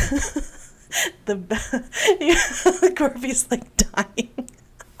 like, Corby's, like, dying.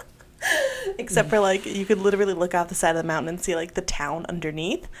 Except for, like, you could literally look off the side of the mountain and see, like, the town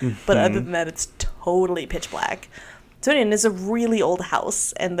underneath. But other than that, it's totally pitch black. So anyway, it's a really old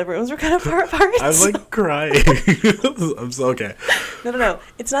house, and the rooms were kind of far apart. I'm, like, crying. I'm so okay. No.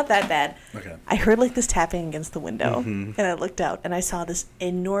 It's not that bad. Okay. I heard, like, this tapping against the window, and I looked out, and I saw this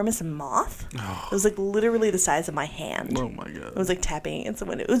enormous moth. Oh. It was, like, literally the size of my hand. Oh, my God. It was, like, tapping against the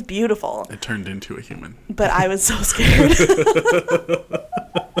window. It was beautiful. It turned into a human. But I was so scared.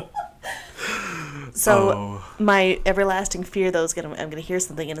 So my everlasting fear, though, is I'm gonna hear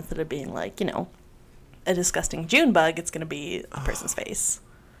something, and instead of being like, a disgusting June bug, it's gonna be a person's face.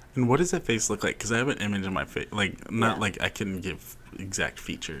 And what does that face look like? Because I have an image in my face, like, not like I can give exact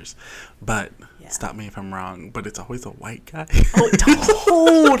features, but stop me if I'm wrong, but it's always a white guy. Oh,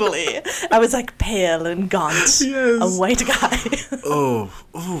 totally. I was, like, pale and gaunt. Yes. A white guy.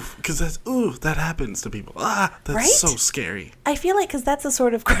 Because that happens to people. That's right? So scary. I feel like, because that's the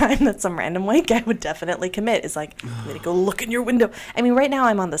sort of crime that some random white guy would definitely commit, is like, I'm gonna go look in your window. I mean, right now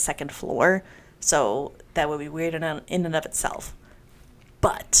I'm on the second floor, so that would be weird in and of itself.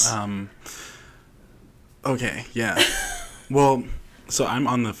 But okay, yeah. Well, so I'm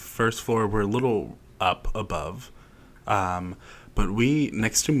on the first floor. We're a little up above. But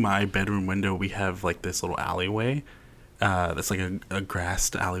next to my bedroom window, we have, like, this little alleyway. That's like a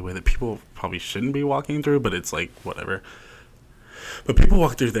grassed alleyway that people probably shouldn't be walking through, but it's like whatever. But people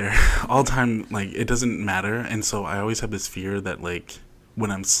walk through there all the time. Like, it doesn't matter. And so I always have this fear that, like,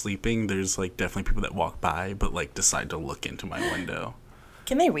 when I'm sleeping, there's, like, definitely people that walk by, but, like, decide to look into my window.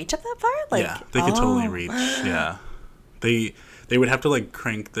 Can they reach up that far? Like, yeah, they could totally reach. Yeah, they would have to, like,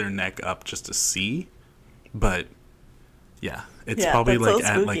 crank their neck up just to see, but yeah, it's probably like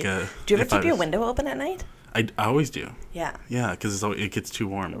at like a. Do you ever keep your window open at night? I always do. Yeah. Yeah, because it gets too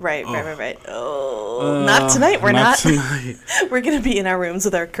warm. Right. Oh, not tonight. We're not. Tonight. We're gonna be in our rooms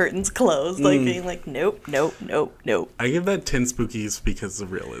with our curtains closed, like being like, nope. I give that 10 spookies because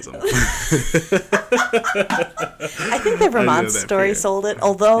of realism. I think the Vermont story sold it.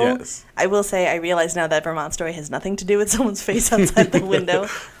 Although yes. I will say, I realize now that Vermont story has nothing to do with someone's face outside the window.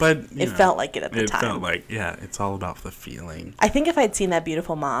 But it felt like it at the time. It felt like, it's all about the feeling. I think if I'd seen that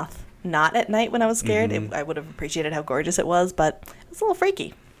beautiful moth not at night when I was scared, I would have appreciated how gorgeous it was, but it was a little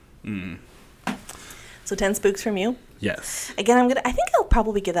freaky. So 10 spooks from you. Yes. Again, I think I'll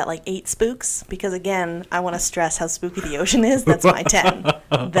probably give that like 8 spooks, because again, I want to stress how spooky the ocean is. That's my 10.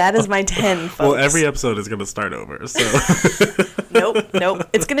 That is my 10, folks. Well, every episode is going to start over, so. Nope.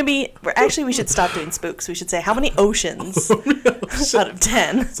 It's going to be, actually, we should stop doing spooks. We should say, how many oceans out of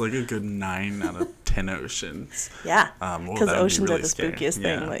 10? It's like a good 9 out of 10 oceans. Yeah, because oceans really are the scary. spookiest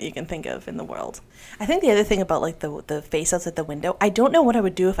thing that you can think of in the world. I think the other thing about like the face outside the window, I don't know what I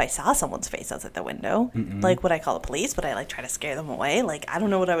would do if I saw someone's face outside the window. Like, would I call the police? Would I like try to scare them away? Like, I don't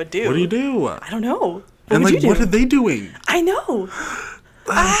know what I would do. What do you do? I don't know. And like, what are they doing? I know.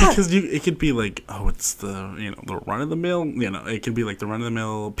 Because it could be like, it's the the run of the mill. It could be like the run of the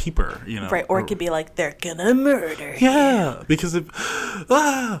mill peeper. Right, or it could be like they're gonna murder. Yeah, because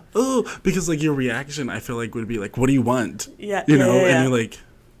because like your reaction, I feel like would be like, what do you want? Yeah, and you're like,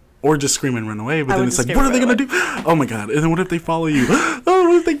 or just scream and run away. But then it's like, what are they gonna do? Oh my god! And then what if they follow you?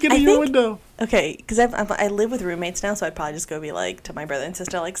 What if they get in your window? Okay, because I live with roommates now, so I'd probably just go be like to my brother and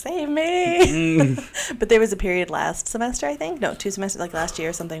sister, like, save me. But there was a period last semester, I think. No, 2 semesters, like last year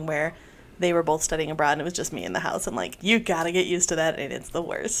or something, where they were both studying abroad and it was just me in the house. And like, you gotta get used to that, and it's the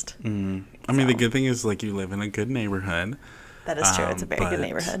worst. I mean, the good thing is like you live in a good neighborhood. That is true. It's a very good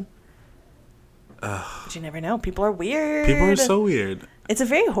neighborhood. But you never know. People are weird. People are so weird. It's a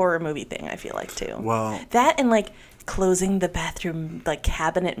very horror movie thing, I feel like, too. Well, that and like closing the bathroom like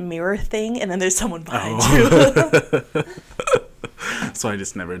cabinet mirror thing, and then there's someone behind you. So I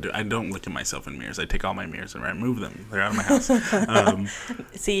just never do. I don't look at myself in mirrors. I take all my mirrors and remove them. They're out of my house.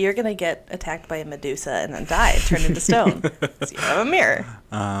 See, you're gonna get attacked by a Medusa and then die and turn into stone. So you have a mirror.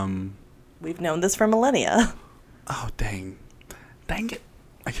 We've known this for millennia. Oh, dang it!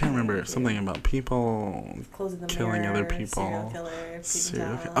 I can't remember something about people killing other people.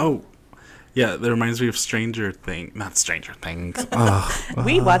 Serial killer. Oh, yeah, that reminds me of Stranger Things. Not Stranger Things. Oh,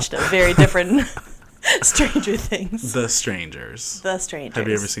 we watched a very different Stranger Things. The Strangers. The Strangers. Have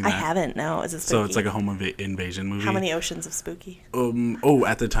you ever seen that? I haven't. No, is it spooky? So it's like a home invasion movie. How many oceans of spooky?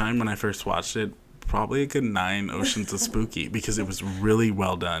 At the time when I first watched it, probably a good 9 oceans of spooky because it was really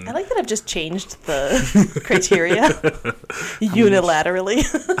well done. I like that I've just changed the criteria unilaterally.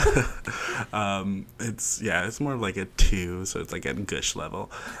 It's more of like a 2, so it's like at Gush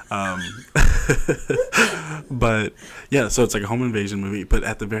level. But yeah, so it's like a home invasion movie, but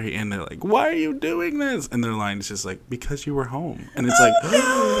at the very end they're like, "Why are you doing this?" And their line is just like, "Because you were home." And it's like,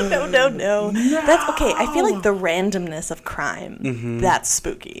 no. That's okay. I feel like the randomness of crime, that's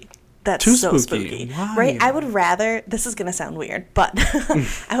spooky. That's too so spooky. Why? Right? I would rather, this is going to sound weird, but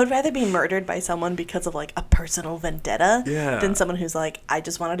I would rather be murdered by someone because of like a personal vendetta than someone who's like, I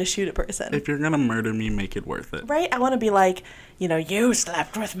just wanted to shoot a person. If you're going to murder me, make it worth it. Right? I want to be like, you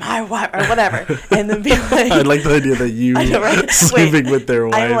slept with my wife or whatever. And then be like, I like the idea that you sleeping with their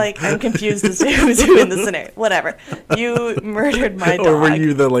wife. I'm confused as to who's who in the scenario. Whatever. You murdered my dog. Or were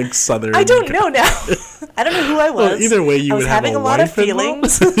you the like southern? I don't know now. I don't know who I was. Well, either way, you would have having a lot of wife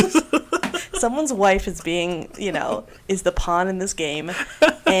feelings. Someone's wife is being, is the pawn in this game.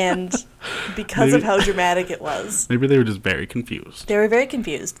 And because of how dramatic it was. Maybe they were just very confused. They were very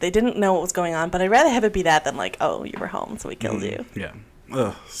confused. They didn't know what was going on. But I'd rather have it be that than like, oh, you were home, so we killed you. Yeah.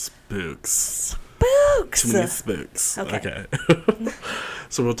 Ugh, spooks. Spooks! Too many spooks. Okay.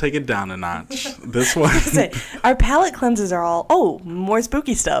 So we'll take it down a notch. This one. Our palate cleansers are all, more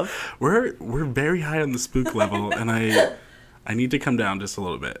spooky stuff. We're very high on the spook level, and I need to come down just a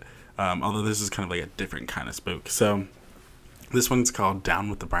little bit. Although this is kind of like a different kind of spook. So this one's called Down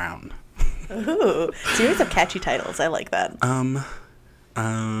with the Brown. Ooh. So yours have catchy titles. I like that.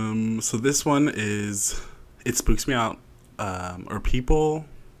 So this one is, it spooks me out,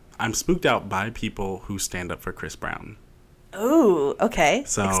 I'm spooked out by people who stand up for Chris Brown. Ooh, okay.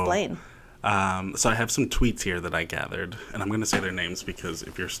 So, explain. So I have some tweets here that I gathered, and I'm going to say their names because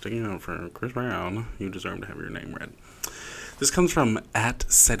if you're sticking up for Chris Brown, you deserve to have your name read. This comes from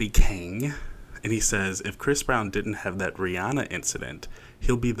 @SetiKang, and he says, if Chris Brown didn't have that Rihanna incident,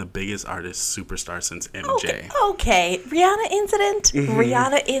 he'll be the biggest artist superstar since MJ. Okay. Rihanna incident? Mm-hmm.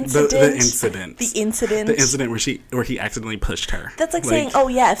 Rihanna incident? The incident. The incident? The incident where he accidentally pushed her. That's like saying,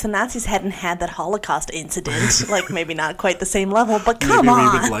 if the Nazis hadn't had that Holocaust incident, like maybe not quite the same level, but come on.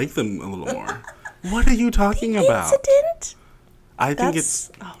 Maybe we would like them a little more. What are you talking about? Incident? I think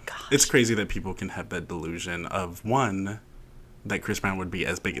it's crazy that people can have that delusion of, one, that Chris Brown would be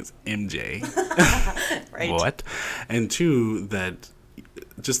as big as MJ. Right. What? And two, that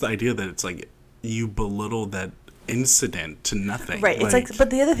just the idea that it's like you belittle that incident to nothing. Right. It's like, but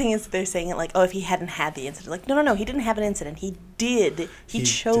the other thing is they're saying it like, if he hadn't had the incident. Like, no, he didn't have an incident. He did. He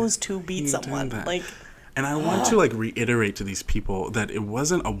chose to beat someone. Like, and I want to like reiterate to these people that it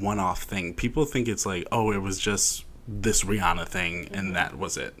wasn't a one-off thing. People think it's like, it was just this Rihanna thing and that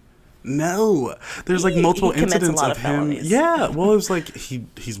was it. No, there's like multiple incidents of him. Felonies. Yeah, well, it was like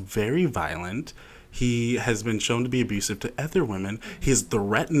he's very violent. He has been shown to be abusive to other women. He's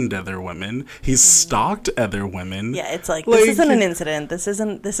threatened other women. He's stalked other women. Yeah, it's like this isn't an incident. This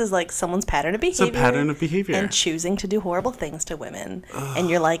is like someone's pattern of behavior. It's a pattern of behavior. And choosing to do horrible things to women. And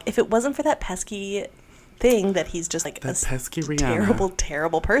you're like, if it wasn't for that pesky thing that he's just like that pesky Rihanna.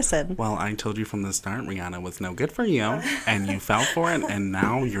 Terrible person. Well, I told you from the start Rihanna was no good for you, and you fell for it, and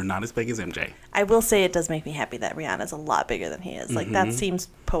now you're not as big as MJ. I will say it does make me happy that Rihanna's a lot bigger than he is. Like, that seems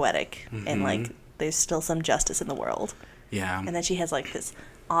poetic, and like there's still some justice in the world. Yeah. And then she has like this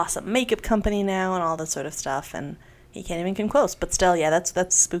awesome makeup company now and all that sort of stuff, and he can't even come close. But still, yeah,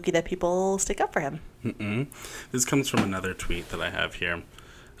 that's spooky that people stick up for him. This comes from another tweet that I have here.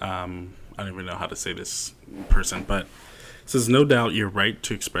 I don't even know how to say this person, but it says, no doubt you're right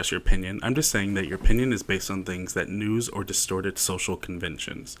to express your opinion. I'm just saying that your opinion is based on things that news or distorted social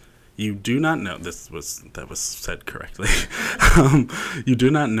conventions. You do not know, that was said correctly. You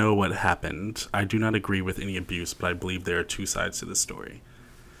do not know what happened. I do not agree with any abuse, but I believe there are two sides to the story.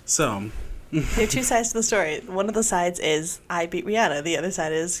 So... there are two sides to the story. One of the sides is I beat Rihanna. The other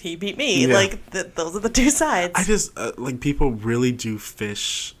side is he beat me. Yeah. Like, those are the two sides. I just, people really do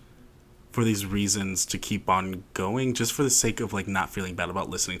fish for these reasons to keep on going just for the sake of like not feeling bad about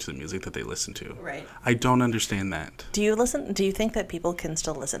listening to the music that they listen to. Right. I don't understand that. Do you think that people can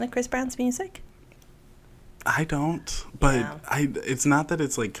still listen to Chris Brown's music? I don't, but Yeah. it's not that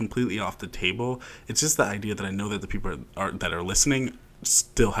it's like completely off the table. It's just the idea that I know that the people that are listening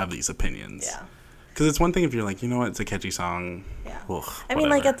still have these opinions. Yeah. Because it's one thing if you're like, you know what, it's a catchy song. Yeah. Ugh, I mean,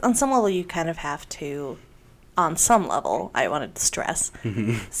 like, whatever. on some level, you kind of have to, on some level, I wanted to stress,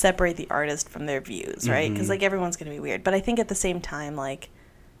 separate the artist from their views, right? Because, like, everyone's going to be weird. But I think at the same time, like,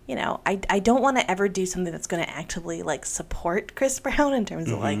 you know, I don't want to ever do something that's going to actively, like, support Chris Brown in terms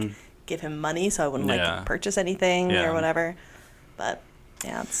of, like, give him money so I wouldn't, like, purchase anything or whatever. But,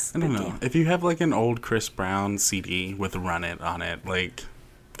 yeah, it's I don't know. If you have, like, an old Chris Brown CD with Run It on it, like,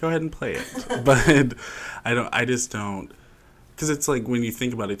 go ahead and play it. But I just don't. Because it's like when you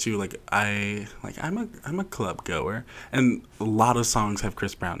think about it too, like I'm a club goer, and a lot of songs have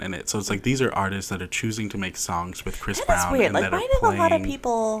Chris Brown in it. So it's like these are artists that are choosing to make songs with Chris Brown. That's weird. And Like, that why are did playing. a lot of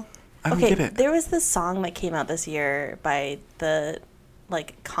people? I don't Okay, get it. there was this song that came out this year by the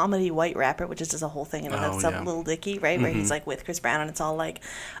like comedy white rapper, which is just a whole thing, and that's some Lil Dicky, right? Where he's like with Chris Brown, and it's all like,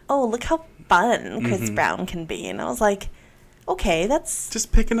 oh, look how fun Chris Brown can be, and I was like, okay, that's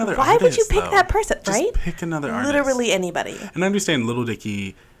Just pick another why artist. would you pick though. that person, Just right? pick another artist. Literally anybody. And I understand Little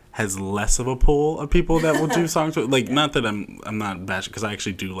Dicky has less of a pool of people that will do songs with, like, not that I'm not bashing, because I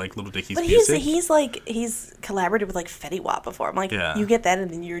actually do like Little Dicky's But music. he's collaborated with like Fetty Wap before. I'm like, Yeah. you get that,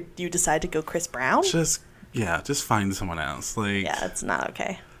 and then you decide to go Chris Brown. just find someone else. Like, Yeah, it's not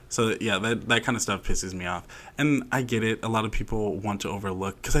okay. so yeah, that kind of stuff pisses me off. And I get it. A lot of people want to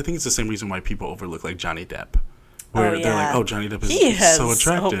overlook, because I think it's the same reason why people overlook like Johnny Depp. Where they're like, oh, Johnny Depp is so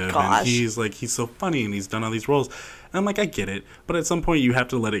attractive, and he's so funny, and he's done all these roles. And I'm like, I get it, but at some point you have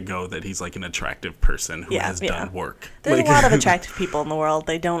to let it go that he's like an attractive person who has done work. There's like, a lot of attractive people in the world.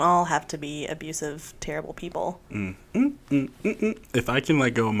 They don't all have to be abusive, terrible people. If I can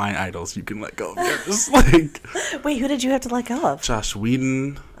let go of my idols, you can let go of yours. Like, Wait, who did you have to let go of? Josh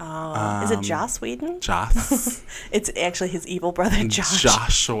Whedon. Is it Joss Whedon? Joss. It's actually his evil brother, Josh.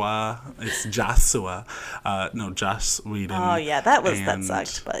 Joshua. It's Joshua. No, Joss Whedon. Oh yeah, that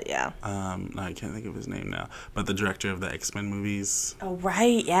sucked. But yeah. No, I can't think of his name now. But the director of the X-Men movies. Oh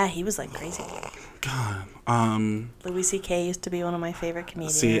right, yeah, he was like crazy. God. Louis C.K. used to be one of my favorite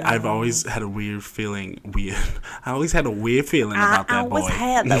comedians. See, I've always had a weird feeling. I always had a weird feeling about that boy. I always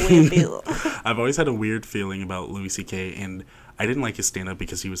had that weird feeling. I've always had a weird feeling about Louis C.K. and I didn't like his stand-up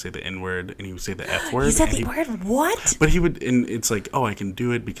because he would say the N-word and he would say the F-word. He said the word what? But he would, and it's like, oh, I can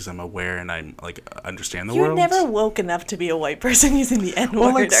do it because I'm aware and I'm like understand the You're world. never woke enough to be a white person using the N-word.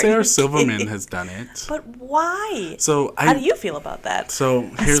 Well, like Sarah Silverman has done it. But why? So how do you feel about that? So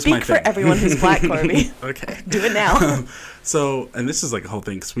here's my thing. Speak for everyone who's black, Corby. Okay. Do it now. So, and this is like a whole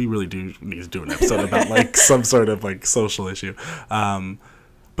thing because we really do need to do an episode about like some sort of like social issue.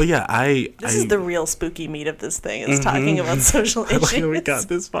 But yeah, This is the real spooky meat of this thing. Is talking about social issues. We got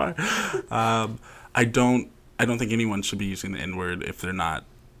this far. I don't think anyone should be using the N-word if they're not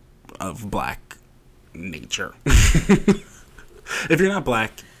of black nature. If you're not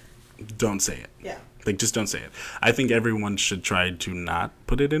black, don't say it. Yeah. Like, just don't say it. I think everyone should try to not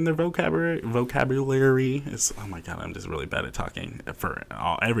put it in their vocabulary. Oh my God, I'm just really bad at talking for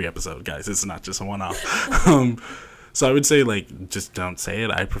every episode, guys. It's not just a one-off. So I would say, like, just don't say it.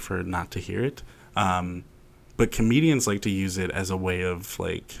 I prefer not to hear it. But comedians like to use it as a way of,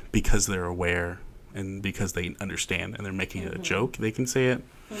 like, because they're aware and because they understand and they're making it a joke, they can say it.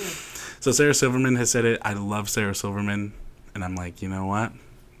 So Sarah Silverman has said it. I love Sarah Silverman. And I'm like, you know what?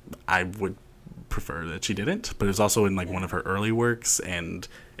 I would prefer that she didn't. But it was also in, like, one of her early works, and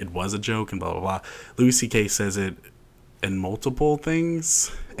it was a joke and blah, blah, blah. Louis C.K. says it in multiple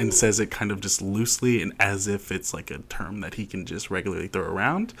things and says it kind of just loosely and as if it's like a term that he can just regularly throw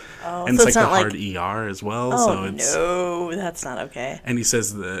around. And so it's like the like hard ER as well. Oh, so it's, no, that's not okay. And he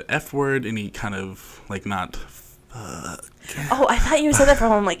says the F word and he kind of like not... Oh, I thought you said that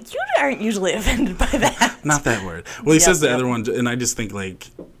from. I'm like, you aren't usually offended by that. Not that word. Well, he says the other one, and I just think like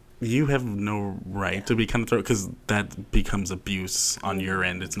you have no right to be kind of thrown because that becomes abuse on your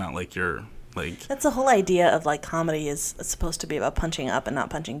end. It's not like you're like. That's the whole idea of like comedy is supposed to be about punching up and not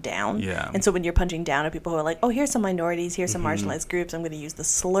punching down. Yeah. And so when you're punching down at people who are like, oh, here's some minorities, here's some marginalized groups, I'm going to use the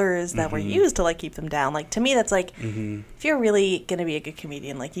slurs that were used to like keep them down. Like to me, that's like if you're really going to be a good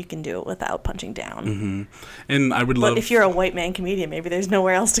comedian, like you can do it without punching down. And I would love. But if you're a white man comedian, maybe there's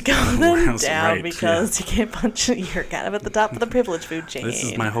nowhere else to go than down because you can't punch. You're kind of at the top of the privilege food chain. This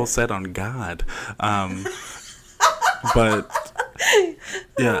is my whole set on God. But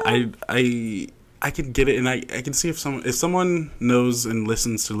yeah, I could get it, and I can see if someone knows and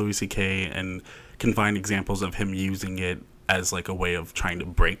listens to Louis C.K. and can find examples of him using it as like a way of trying to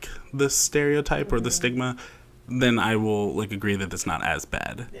break the stereotype or the stigma, then I will like agree that it's not as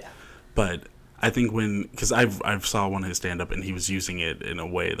bad. Yeah. But I think because I've saw one of his stand up and he was using it in a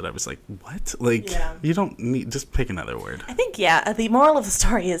way that I was like, what? Like, you don't need, just pick another word. I think, the moral of the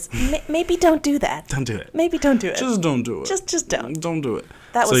story is maybe don't do that. Don't do it. Maybe don't do it. Just don't do it. Just don't. Don't do it.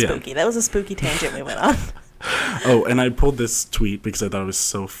 That was spooky. That was a spooky tangent we went on. Oh, and I pulled this tweet because I thought it was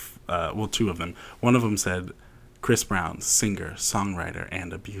so, two of them. One of them said, Chris Brown, singer, songwriter,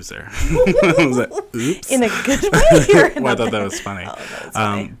 and abuser. I was like, oops. In a good way? Well, I thought that was funny. Oh, that was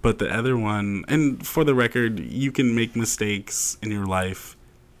funny. But the other one, and for the record, you can make mistakes in your life,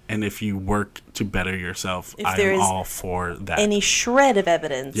 and if you work to better yourself, I'm all for that. Any shred of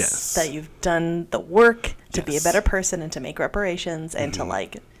evidence that you've done the work to be a better person and to make reparations and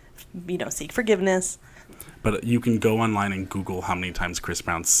to, seek forgiveness. But you can go online and Google how many times Chris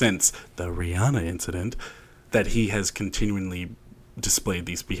Brown, since the Rihanna incident, that he has continually displayed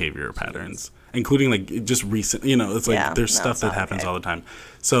these behavior patterns, including like just recent, it's like there's stuff that happens all the time.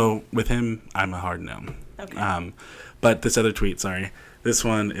 So with him, I'm a hard no. Okay. But this other tweet, this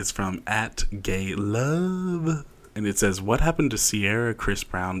one is from @GayLove, and it says, "What happened to Ciara, Chris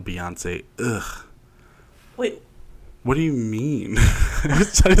Brown, Beyonce? Ugh." Wait. What do you mean? I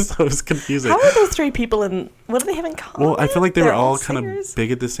just thought it was confusing. How are those three people what do they have in common? Well, I feel like they were all kind of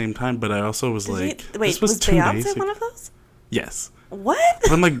big at the same time, but I also was this was 2 Beyonce days ago. one of those? Yes. What?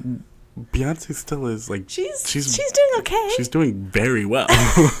 But I'm like, Beyonce still is like she's doing okay. She's doing very well.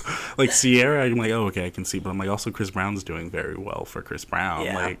 Like Ciara, I'm like, oh okay, I can see, but I'm like also Chris Brown's doing very well for Chris Brown.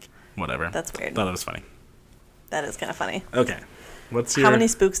 Yeah. Like whatever. That's weird. Thought it was funny. That is kind of funny. Okay. How many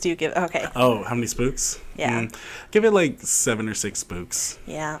spooks do you give? Okay. Oh, how many spooks? Yeah. Give it like 7 or 6 spooks.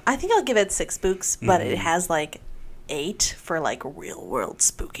 Yeah. I think I'll give it 6 spooks, but it has like 8 for like real world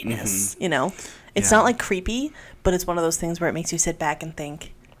spookiness, It's not like creepy, but it's one of those things where it makes you sit back and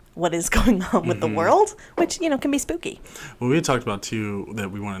think, what is going on with the world? Which, can be spooky. Well, we had talked about too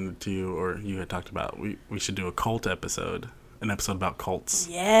that we wanted to, or you had talked about, we should do a cult episode. An episode about cults.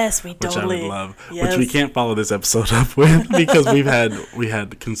 Yes, we totally. Which I would love. Yes. Which we can't follow this episode up with because we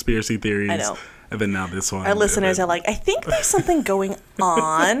had conspiracy theories. I know. And then now this one. Our listeners are like, I think there's something going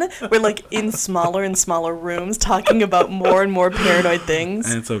on. We're like in smaller and smaller rooms talking about more and more paranoid things.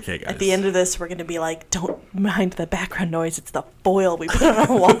 And it's okay, guys. At the end of this, we're going to be like, don't mind the background noise. It's the foil we put on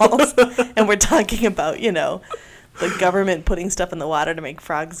our walls. And we're talking about, the government putting stuff in the water to make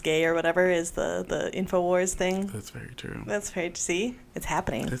frogs gay or whatever is the InfoWars thing. That's very true. That's very, see? It's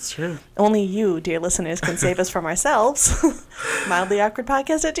happening. That's true. Only you, dear listeners, can save us from ourselves.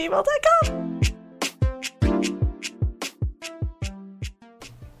 mildlyawkwardpodcast@gmail.com.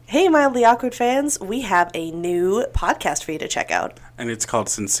 Hey, Mildly Awkward fans, we have a new podcast for you to check out. And it's called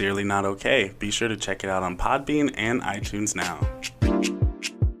Sincerely Not Okay. Be sure to check it out on Podbean and iTunes now.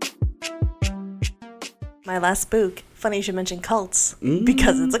 My last spook. Funny you should mention cults,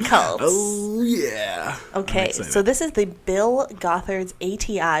 because it's a cult. Oh, yeah. Okay, so this is the Bill Gothard's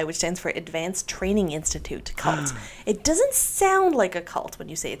ATI, which stands for Advanced Training Institute cult. It doesn't sound like a cult when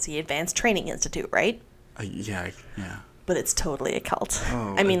you say it's the Advanced Training Institute, right? Yeah. But it's totally a cult.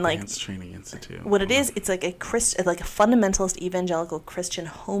 Oh, I mean, Advanced Training Institute. What it is, it's like a fundamentalist evangelical Christian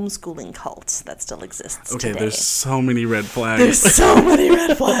homeschooling cult that still exists today. There's so many red flags. There's so many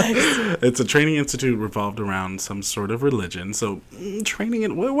red flags. It's a training institute revolved around some sort of religion. So, training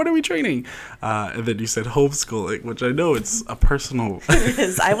it. What are we training? And then you said homeschooling, which I know it's a personal. It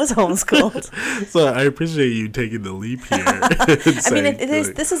is. I was homeschooled. So I appreciate you taking the leap here. I mean, it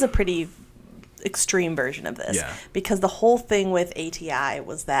is. This is a pretty extreme version of this, because the whole thing with ATI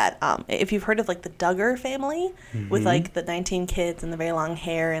was that if you've heard of like the Duggar family with like the 19 kids and the very long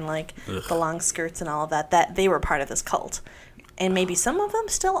hair and like the long skirts and all of that they were part of this cult, and maybe some of them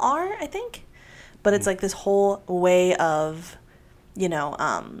still are, I think, but it's like this whole way of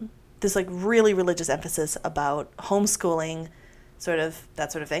this like really religious emphasis about homeschooling, sort of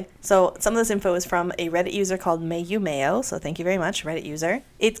that sort of thing. So some of this info is from a Reddit user called Mayo, so thank you very much, Reddit user.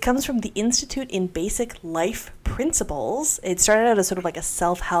 It comes from the Institute in Basic Life Principles. It started out as sort of like a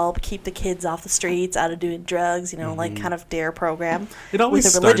self-help, keep the kids off the streets, out of doing drugs, like kind of DARE program. It always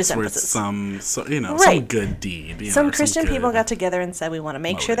with a starts religious with emphasis. some good deed. Some Christian people got together and said, we want to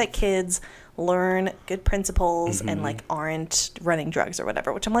make sure that kids learn good principles and like aren't running drugs or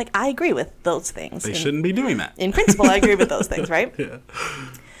whatever, which I'm like, I agree with those things. They shouldn't be doing that. In principle, I agree with those things, right? Yeah.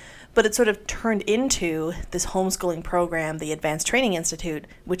 But it sort of turned into this homeschooling program, the Advanced Training Institute,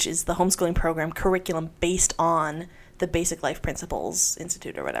 which is the homeschooling program curriculum based on the Basic Life Principles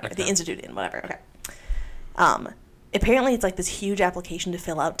Institute or whatever, the Institute in whatever. Okay. Apparently it's like this huge application to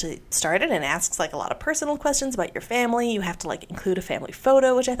fill out to start it, and asks like a lot of personal questions about your family. You have to like include a family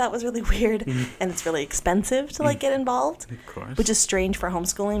photo, which I thought was really weird, and it's really expensive to like get involved, Of course. which is strange for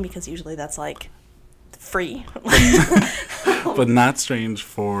homeschooling because usually that's like free. But not strange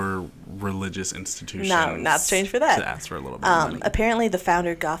for religious institutions. No, not strange for that. To ask for a little bit of money. Apparently the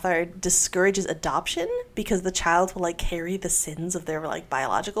founder Gothard discourages adoption because the child will like carry the sins of their like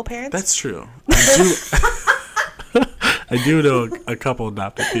biological parents. That's true. I do know a couple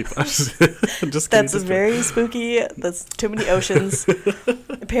adopted people. Just kidding, That's just very spooky. That's too many oceans.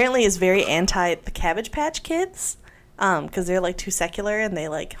 Apparently is very anti the Cabbage Patch Kids because they're like too secular and they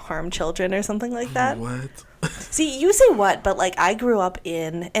like harm children or something like that. What? See, you say what, but like I grew up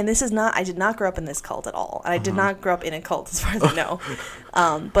in, and this is not, I did not grow up in this cult at all. And I did not grow up in a cult as far as I know.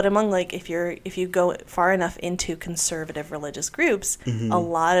 But among like, if you go far enough into conservative religious groups, a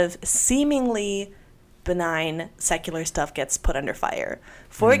lot of seemingly benign secular stuff gets put under fire.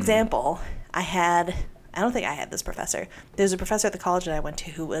 For example, I don't think I had this professor. There's a professor at the college that I went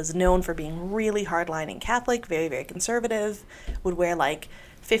to who was known for being really hardline and Catholic, very, very conservative, would wear like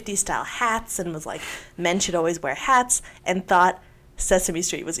 50s style hats and was like, men should always wear hats, and thought Sesame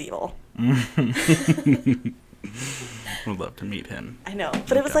Street was evil. Would love to meet him. I know.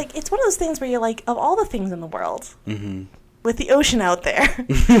 But it was like, it's one of those things where you're like, of all the things in the world, with the ocean out there,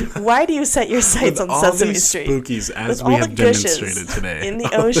 why do you set your sights on Sesame Street? Spookies, as with we all have the gushes demonstrated today. in the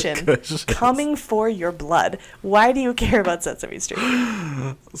All ocean gushes. coming for your blood. Why do you care about Sesame Street?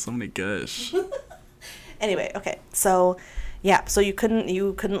 So many gush. Anyway, okay. So, yeah, so you couldn't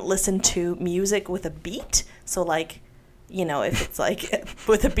listen to music with a beat. So like, you know, if it's like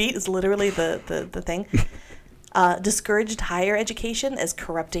with a beat is literally the thing. Discouraged higher education as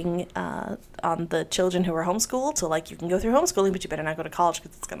corrupting on the children who are homeschooled. So like, you can go through homeschooling, but you better not go to college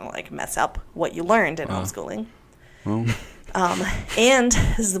because it's gonna like mess up what you learned in homeschooling. Well, And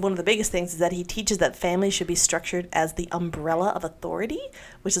this is one of the biggest things, is that he teaches that families should be structured as the umbrella of authority,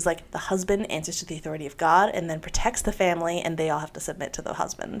 which is like the husband answers to the authority of God and then protects the family, and they all have to submit to the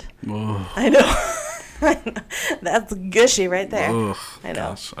husband. ugh, I know. That's gushy right there. ugh, I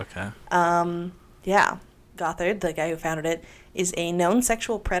know. Gosh, okay. Yeah. Gothard, the guy who founded it, is a known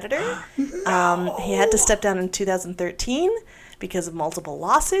sexual predator. He had to step down in 2013 because of multiple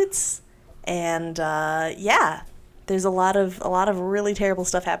lawsuits. And yeah, there's a lot of really terrible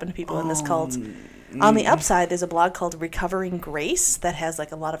stuff happened to people in this cult. On the upside, there's a blog called Recovering Grace that has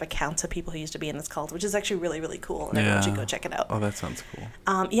like a lot of accounts of people who used to be in this cult, which is actually really, really cool, and everyone should go check it out. Oh, that sounds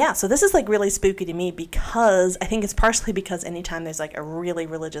cool. Yeah, so this is like really spooky to me because I think it's partially because anytime there's like a really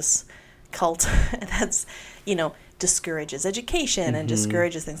religious cult that's, you know, discourages education and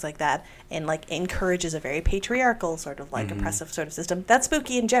discourages things like that, and like encourages a very patriarchal sort of like oppressive sort of system, that's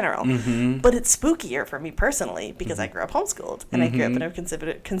spooky in general. But it's spookier for me personally because I grew up homeschooled and I grew up in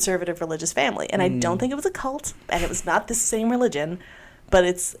a conservative religious family, and I don't think it was a cult and it was not the same religion, but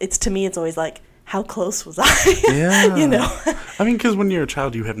it's to me it's always like, how close was I? Yeah. You know? I mean, because when you're a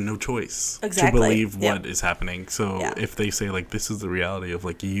child, you have no choice Exactly. to believe Yep. what is happening. So Yeah. if they say, like, this is the reality of,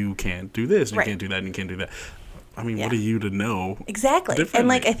 like, you can't do this, and Right. you can't do that, and you can't do that. I mean, Yeah. what are you to know? Exactly. And differently?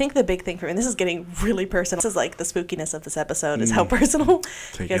 like, I think the big thing for me, and this is getting really personal, this is like the spookiness of this episode, is how personal.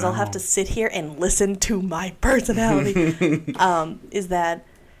 Take You guys it all have home. to sit here and listen to my personality. Is that,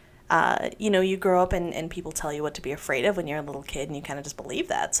 you know, you grow up and people tell you what to be afraid of when you're a little kid, and you kind of just believe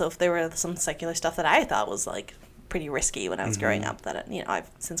that. So if there were some secular stuff that I thought was like pretty risky when I was growing up that, you know, I've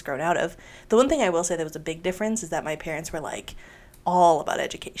since grown out of. The one thing I will say that was a big difference is that my parents were like all about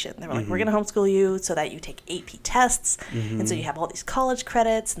education. They were like, we're going to homeschool you so that you take AP tests, and so you have all these college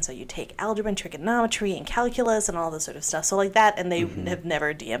credits, and so you take algebra and trigonometry and calculus and all this sort of stuff. So like that, and they have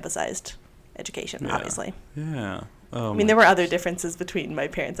never de-emphasized education, Yeah. obviously. Yeah. Oh, I mean, there were other differences between my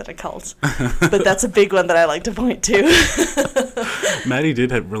parents and a cult, but that's a big one that I like to point to. Maddie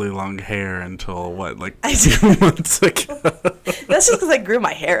did have really long hair until, what, like I 2 months ago? That's just because I grew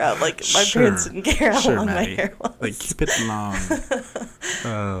my hair out. Like, my Sure. parents didn't care how Sure, long Maddie. my hair was. Like, keep it long.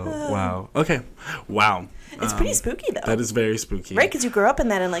 Oh, wow. Okay. Wow. It's pretty spooky, though. That is very spooky. Right, because you grow up in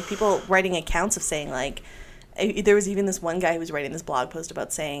that, and like people writing accounts of saying like, there was even this one guy who was writing this blog post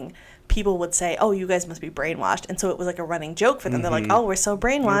about saying people would say, "Oh, you guys must be brainwashed," and so it was like a running joke for them. They're like, "Oh, we're so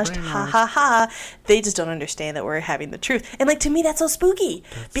brainwashed, ha ha ha." They just don't understand that we're having the truth, and like to me, that's so spooky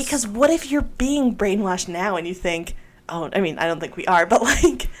because what if you're being brainwashed now and you think, "Oh, I mean, I don't think we are," but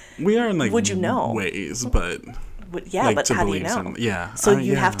like, We are in, like, Would you know? ways, but... yeah, like, but to how do you believe know? some- yeah. So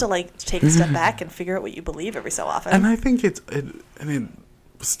you yeah. have to like take a step back and figure out what you believe every so often. And I think I mean,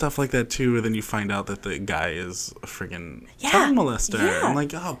 stuff like that too, and then you find out that the guy is a friggin' Yeah, child molester. yeah. I'm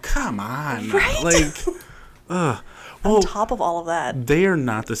like, oh, come on. Right? Like, On top of all of that, they are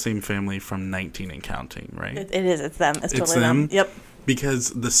not the same family from 19 and counting, right? it is. It's them. It's totally It's them? Yep.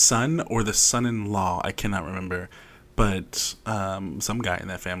 Because the son or the son-in-law, I cannot remember, but some guy in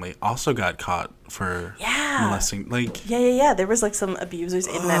that family also got caught for molesting. Like, yeah. There was like some abusers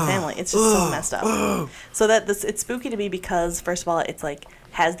in that family. It's just so messed up. So it's spooky to me because first of all, it's like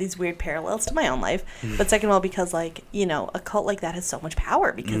has these weird parallels to my own life, but second of all, because like a cult like that has so much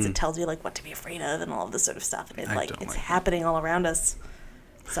power because it tells you like what to be afraid of and all of this sort of stuff, and it's happening all around us.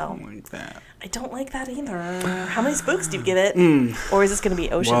 So I don't like that. I don't like that either. How many spooks do you give it? Or is this going to be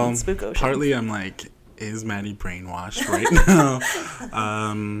Spook Ocean? Partly I'm like, is Maddie brainwashed right now?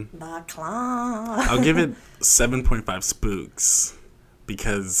 The claw. I'll give it 7.5 spooks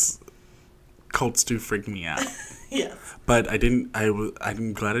because cults do freak me out. Yes. But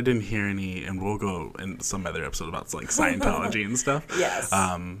I'm glad I didn't hear any, and we'll go in some other episode about like Scientology and stuff. Yes.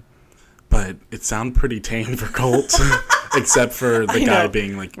 But it sounded pretty tame for cults, except for the guy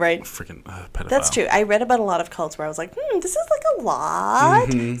being like freaking pedophile. That's true. I read about a lot of cults where I was like, this is like a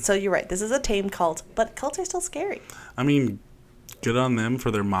lot. So you're right. This is a tame cult, but cults are still scary. I mean, good on them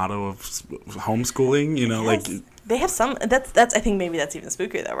for their motto of homeschooling. You know, like they have some. That's. I think maybe that's even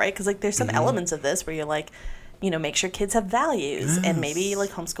spookier though, right? Because like there's some elements of this where you're like, make sure kids have values, and maybe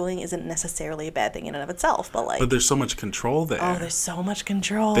like homeschooling isn't necessarily a bad thing in and of itself, but there's so much control there. Oh, there's so much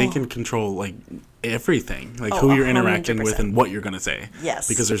control. They can control like everything, like who you're interacting 100%. With and what you're gonna say. Yes,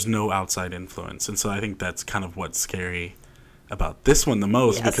 because there's no outside influence, and so I think that's kind of what's scary about this one the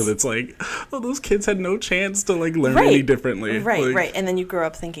most, because it's like, those kids had no chance to like learn any differently. Right, and then you grow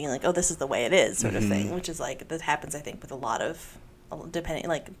up thinking like, this is the way it is, sort of thing, which is like that happens I think with a lot of depending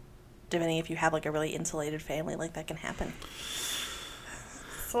if you have like a really insulated family, like that can happen.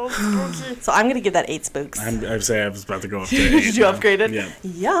 So spooky. So I'm gonna give that 8 spooks. I was about to go up to 8. Did you upgrade it? Yeah.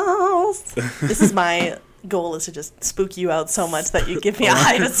 Yes. This is my goal, is to just spook you out so much that you give me a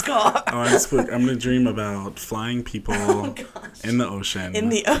higher score. I'm spooked. I'm gonna dream about flying people in the ocean. In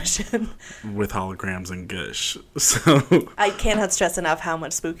the ocean. With holograms and gush. So I cannot stress enough how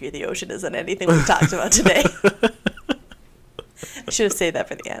much spookier the ocean is than anything we've talked about today. I should have saved that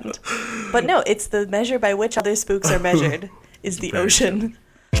for the end. But no, it's the measure by which other spooks are measured is the ocean.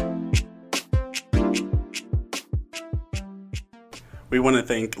 We want to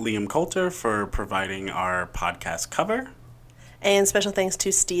thank Liam Coulter for providing our podcast cover. And special thanks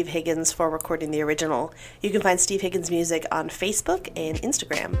to Steve Higgins for recording the original. You can find Steve Higgins' music on Facebook and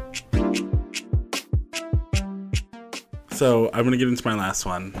Instagram. So I'm going to get into my last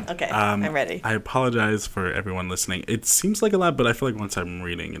one. Okay, I'm ready. I apologize for everyone listening. It seems like a lot, but I feel like once I'm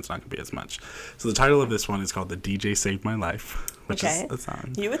reading, it's not going to be as much. So the title of this one is called The DJ Saved My Life, which is a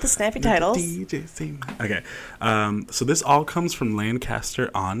song. You with the snappy titles. The DJ Saved My Life. Okay. So this all comes from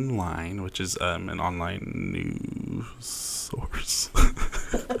Lancaster Online, which is an online news source.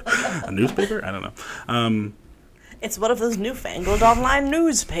 A newspaper? I don't know. It's one of those newfangled online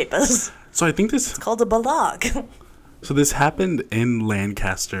newspapers. So I think it's called a blog. So this happened in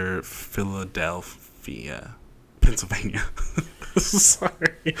Lancaster, Philadelphia, Pennsylvania.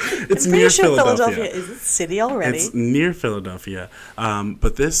 Sorry. It's near Philadelphia. Is it city already? It's near Philadelphia.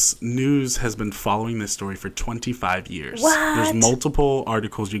 But this news has been following this story for 25 years. What? There's multiple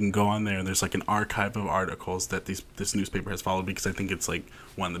articles. You can go on there, and there's like an archive of articles that this newspaper has followed, because I think it's like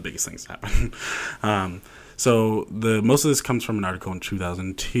one of the biggest things to happen. So most of this comes from an article in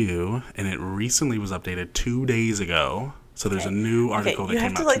 2002, and it recently was updated 2 days ago. So there's a new article that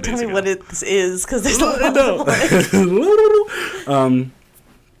came out 2 days ago. You have to tell me what this is, because there's a lot of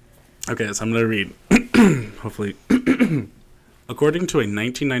Okay, so I'm going to read. Hopefully. According to a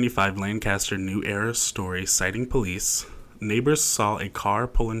 1995 Lancaster New Era story citing police, neighbors saw a car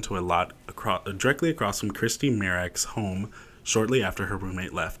pull into a lot directly across from Christy Mirak's home shortly after her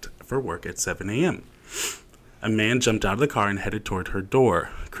roommate left for work at 7 a.m. A man jumped out of the car and headed toward her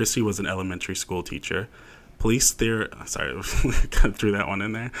door. Christy was an elementary school teacher. Police threw that one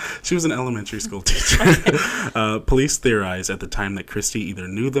in there. She was an elementary school teacher. Police theorized at the time that Christy either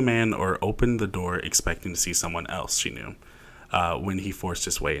knew the man or opened the door expecting to see someone else she knew. When he forced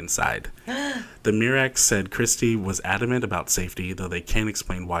his way inside. The Miraks said Christy was adamant about safety, though they can't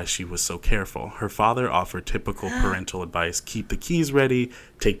explain why she was so careful. Her father offered typical parental advice: keep the keys ready,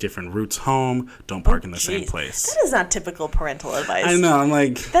 take different routes home, don't park in the same place. That is not typical parental advice. I know, I'm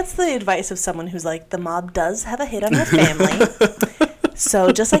like... That's the advice of someone who's like, the mob does have a hit on your family.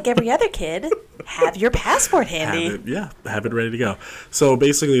 So just like every other kid, have your passport handy. Have it ready to go. So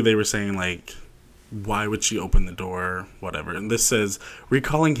basically they were saying like, why would she open the door, whatever. And this says,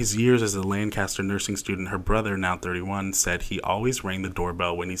 recalling his years as a Lancaster nursing student, her brother, now 31, said he always rang the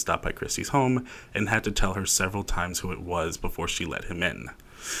doorbell when he stopped by Christy's home and had to tell her several times who it was before she let him in.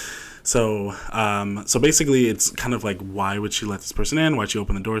 So basically it's kind of like, why would she let this person in? Why'd she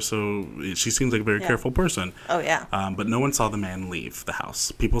open the door? So she seems like a very careful person. Oh, yeah. But no one saw the man leave the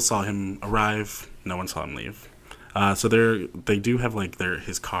house. People saw him arrive. No one saw him leave. So they do have like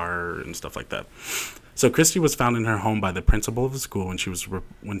his car and stuff like that. So Christy was found in her home by the principal of the school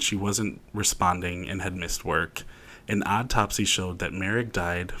when she wasn't responding and had missed work. An autopsy showed that Merrick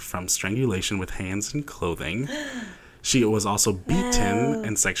died from strangulation with hands and clothing. She was also beaten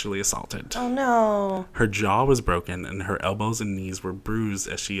and sexually assaulted. Oh no. Her jaw was broken and her elbows and knees were bruised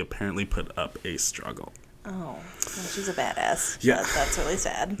as she apparently put up a struggle. Oh, well, she's a badass. Yeah. That's really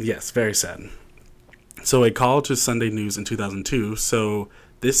sad. Yes, very sad. So a call to Sunday News in 2002. So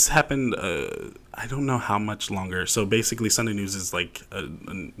this happened, I don't know how much longer. So basically Sunday News is like, I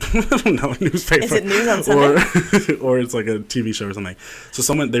don't know, a newspaper. Is it news on Sunday? Or it's like a TV show or something. So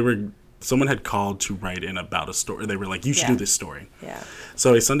someone had called to write in about a story. They were like, you should do this story. Yeah.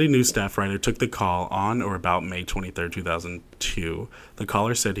 So a Sunday News staff writer took the call on or about May 23rd, 2002. The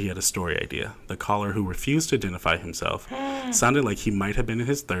caller said he had a story idea. The caller, who refused to identify himself, sounded like he might have been in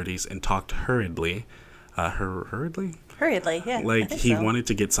his 30s and talked hurriedly. Hurriedly? Hurriedly, yeah. Like he wanted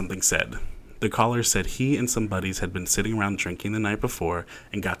to get something said. The caller said he and some buddies had been sitting around drinking the night before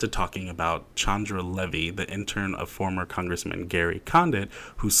and got to talking about Chandra Levy, the intern of former Congressman Gary Condit,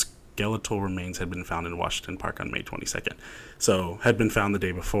 whose skeletal remains had been found in Washington Park on May 22nd. So, had been found the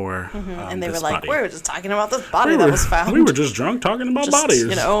day before. And they were like, we were just talking about this body that was found. We were just drunk talking about bodies.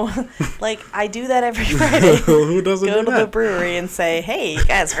 You know, like, I do that every Friday. Who doesn't Go do to that? the brewery and say, hey, you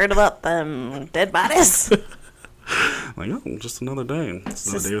guys heard about them dead bodies? Like, oh, just another day. Just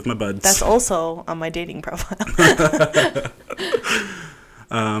another day with my buds. That's also on my dating profile.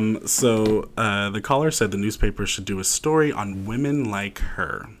 So, the caller said the newspaper should do a story on women like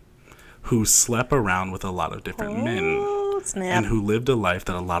her, who slept around with a lot of different men, snap. and who lived a life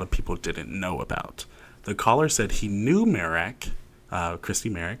that a lot of people didn't know about. The caller said he knew Merrick, Christy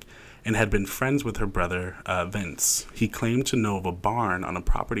Merrick, and had been friends with her brother, Vince. He claimed to know of a barn on a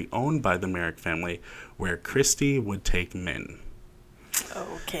property owned by the Merrick family where Christy would take men.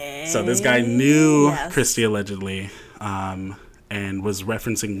 Okay. So this guy knew Yes. Christy allegedly, and was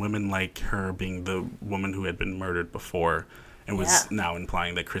referencing women like her being the woman who had been murdered before, and was now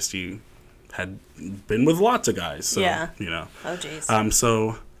implying that Christy had been with lots of guys. So, you know. Oh, jeez.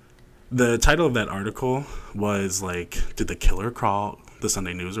 So the title of that article was like, did the killer crawl the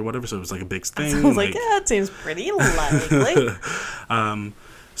Sunday News or whatever? So it was like a big thing. I was like, yeah, it seems pretty likely.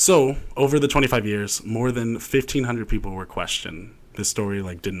 So over the 25 years, more than 1,500 people were questioned. This story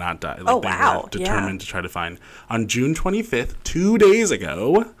did not die. They were determined to try to find. On June 25th, 2 days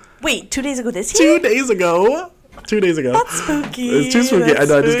ago. Wait, 2 days ago this year? 2 days ago. 2 days ago. That's spooky. It's too spooky. I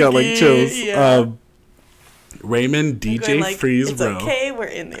know, I just got chills. Yeah. Raymond DJ Freeze it's Rowe. Okay, we're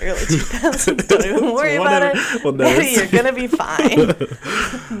in the early 2000s. Don't even worry about it. We'll never You're going to be fine.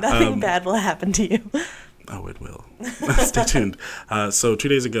 Nothing bad will happen to you. Oh, it will. Stay tuned. So 2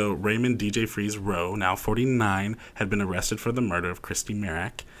 days ago, Raymond DJ Freeze Rowe, now 49, had been arrested for the murder of Christy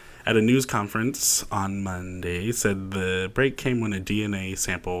Merrick. At a news conference on Monday, said the break came when a DNA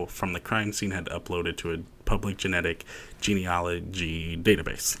sample from the crime scene had uploaded to a public genetic genealogy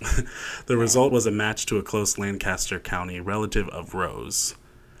database. The result was a match to a close Lancaster County relative of Rowe's.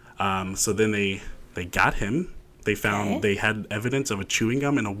 So then they got him. They found they had evidence of a chewing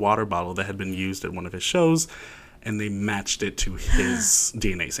gum in a water bottle that had been used at one of his shows, and they matched it to his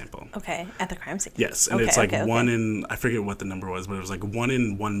DNA sample. Okay, at the crime scene. Yes, and it's one in, I forget what the number was, but it was like 1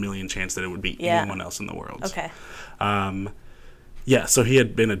 in 1 million chance that it would be anyone else in the world. Okay. Yeah, so he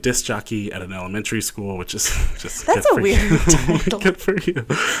had been a disc jockey at an elementary school, which is just That's a weird title. Good for you.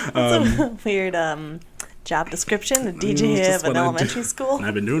 That's a weird job description, the DJ of an elementary school. And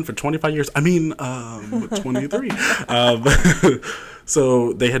I've been doing for 25 years. I mean, 23.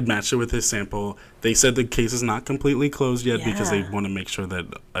 So they had matched it with his sample. They said the case is not completely closed yet because they want to make sure that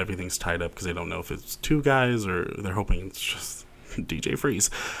everything's tied up because they don't know if it's two guys or they're hoping it's just DJ Freeze.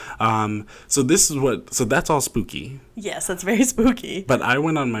 So that's all spooky. Yes, that's very spooky. But I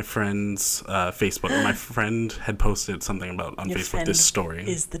went on my friend's Facebook. My friend had posted something about on Your Facebook friend this story.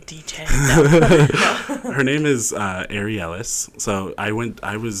 Is the DJ? No. Her name is Ari Ellis. So when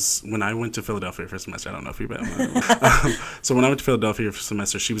I went to Philadelphia for a semester, I don't know if you've been. So when I went to Philadelphia for a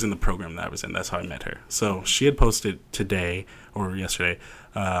semester, she was in the program that I was in. That's how I met her. So she had posted today or yesterday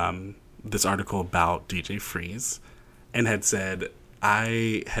this article about DJ Freeze, and had said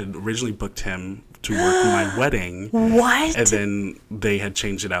I had originally booked him to work my wedding. What? And then they had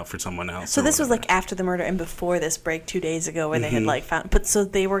changed it out for someone else. So this was like after the murder and before this break 2 days ago where they had like found, but so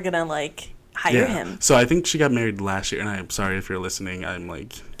they were gonna like hire him. So I think she got married last year, and I'm sorry if you're listening. I'm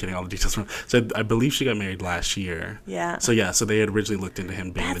like getting all the details wrong. So I believe she got married last year. Yeah. So so they had originally looked into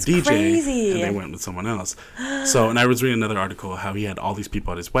him being That's the DJ, crazy. and they went with someone else. So, and I was reading another article how he had all these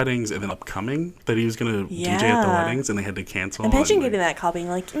people at his weddings, and then upcoming that he was gonna DJ at the weddings, and they had to cancel. Imagine and, getting that call, being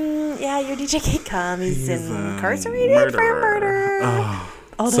like, yeah, your DJ can't come. He's incarcerated murderer. for murder.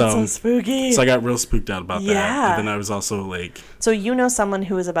 Oh, that's so spooky. So I got real spooked out about that. Yeah. And then I was also like... So you know someone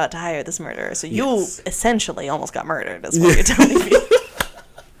who was about to hire this murderer. So you essentially almost got murdered, is what you're telling me.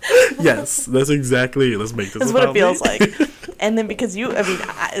 Yes, that's exactly... Let's make this That's what it feels like. And then because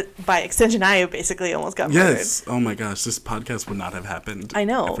by extension, I basically almost got murdered. Yes. Oh my gosh, this podcast would not have happened. I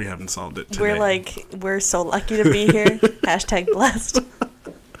know. If we haven't solved it today. We're so lucky to be here. #blessed.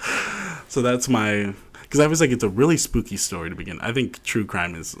 So that's my... Because I was like, it's a really spooky story to begin. I think true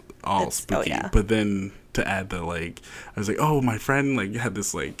crime is all spooky. But then to add the like, I was like, oh, my friend like had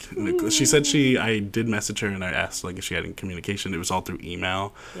this like, she said I did message her and I asked like if she had any communication. It was all through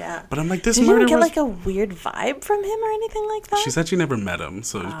email. Yeah. But I'm like, this Did murder you get like a weird vibe from him or anything like that? She said she never met him,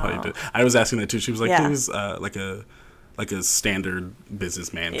 so it was probably. I was asking that too. She was like, he was like a standard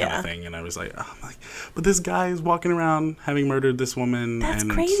businessman kind of thing, and I was like, but this guy is walking around having murdered this woman. That's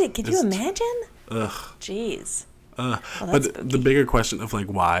crazy. Could you imagine? Ugh. Jeez. But the bigger question of like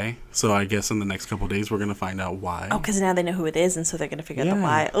why. So I guess in the next couple of days we're gonna find out why. Oh, because now they know who it is, and so they're gonna figure out the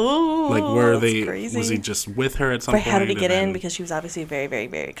why. Oh, like were they? Crazy. Was he just with her at some point? How did he get in? Because she was obviously a very, very,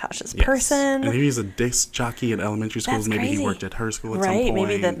 very cautious person. And he was a disc jockey at elementary schools. Maybe he worked at her school at some point.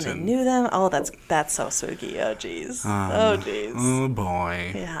 Maybe they knew them. Oh, that's so spooky. Oh, jeez. Jeez. Oh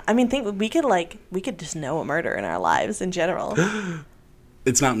boy. Yeah, I mean, we could just know a murder in our lives in general.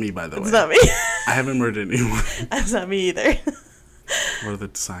 It's not me, by the way. It's not me. I haven't murdered anyone. It's not me either. What are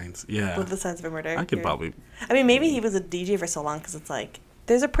the signs? Yeah. What are the signs of a murder? I could probably... I mean, maybe he was a DJ for so long because it's like...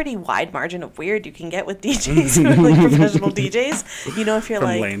 There's a pretty wide margin of weird you can get with DJs who are like professional DJs. You know, if you're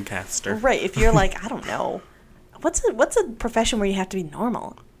From Lancaster. Right, if you're like, I don't know. What's a profession where you have to be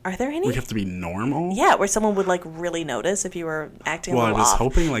normal? Are there any? We have to be normal? Yeah, where someone would like really notice if you were acting a little off. Well, I was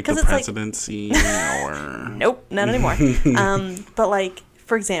hoping like the presidency or... Nope, not anymore. But like...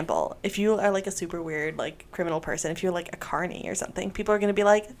 For example, if you are like a super weird like criminal person, if you're like a carny or something, people are going to be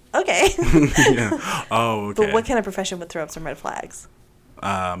like, okay. Yeah. Oh, okay. But what kind of profession would throw up some red flags?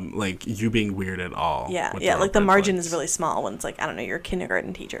 Like you being weird at all. Yeah, yeah. Like the margin is really small when it's like, I don't know, you're a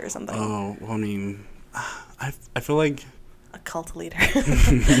kindergarten teacher or something. Oh, well, I mean, I feel like a cult leader.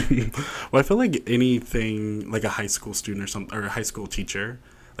 Well, I feel like anything like a high school student or something, or a high school teacher.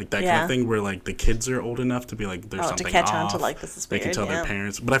 Like that kind of thing where like the kids are old enough to be like there's something to catch off. on to like this is weird. They can tell their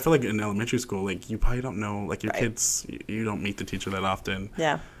parents. But I feel like in elementary school, like you probably don't know, like your kids, you don't meet the teacher that often.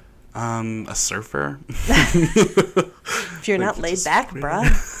 Yeah. A surfer. If you're not laid back,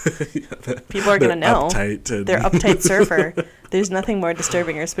 bruh, people are gonna know. They're uptight surfer. There's nothing more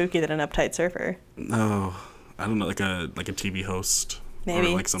disturbing or spooky than an uptight surfer. Oh, I don't know, like a TV host. Maybe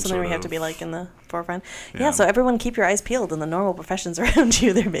like something we have to be like in the forefront. Yeah, so everyone keep your eyes peeled in the normal professions around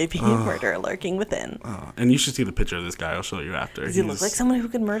you. There may be a murderer lurking within. And you should see the picture of this guy. I'll show you after. Does he look like someone who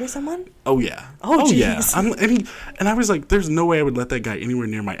could murder someone? Oh yeah. Oh yeah. And I was like, there's no way I would let that guy anywhere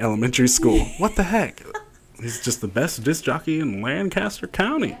near my elementary school. What the heck? He's just the best disc jockey in Lancaster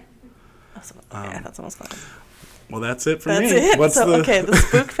County. I thought someone was calling. Well, that's it for me. That's it. The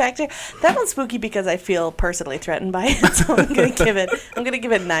spook factor. That one's spooky because I feel personally threatened by it. So I'm gonna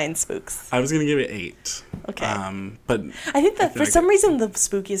give it 9 spooks. I was gonna give it 8. Okay. But I think that for some reason the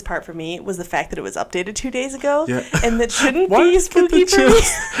spookiest part for me was the fact that it was updated 2 days ago. Yeah. And that shouldn't be spooky for me.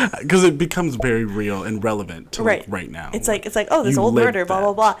 Because it becomes very real and relevant to like right now. It's like oh, this old murder, blah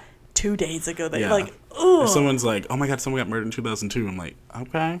blah blah. 2 days ago, that you're like, oh. If someone's like, oh my god, someone got murdered in 2002. I'm like,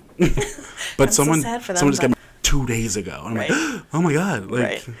 okay. But someone so sad for them, just got murdered 2 days ago. And I'm like, oh my god,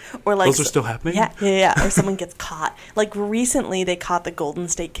 like, or like those are still happening. Yeah. Or someone gets caught. Like recently, they caught the Golden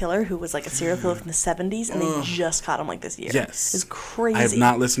State Killer, who was like a serial killer from the 70s, and they just caught him like this year. Yes, it's crazy. I have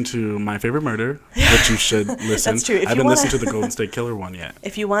not listened to My Favorite Murder, but you should listen. That's true. I haven't listened to the Golden State Killer one yet.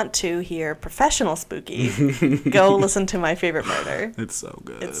 If you want to hear professional spooky, go listen to My Favorite Murder. It's so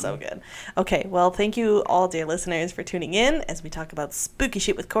good. It's so good. Okay, well, thank you all, dear listeners, for tuning in as we talk about spooky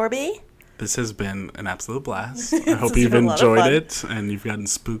shit with Corby. This has been an absolute blast. I hope you've enjoyed it and you've gotten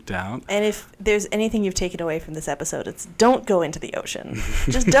spooked out. And if there's anything you've taken away from this episode, it's don't go into the ocean.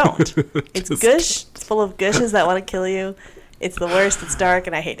 Just don't. It's gush. It's full of gushes that want to kill you. It's the worst. It's dark,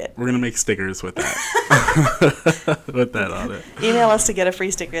 and I hate it. We're going to make stickers with that. With that on it. Email us to get a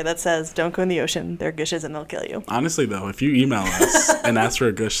free sticker that says, "Don't go in the ocean. They're gushes and they'll kill you." Honestly, though, if you email us and ask for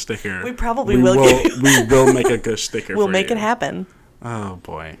a gush sticker, we probably will give you. We will make a gush sticker We'll for make you. it happen. Oh,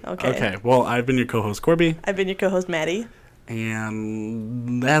 boy. Okay. Well, I've been your co-host, Corby. I've been your co-host, Maddie.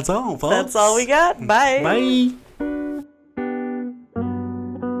 And that's all, folks. That's all we got. Bye. Bye.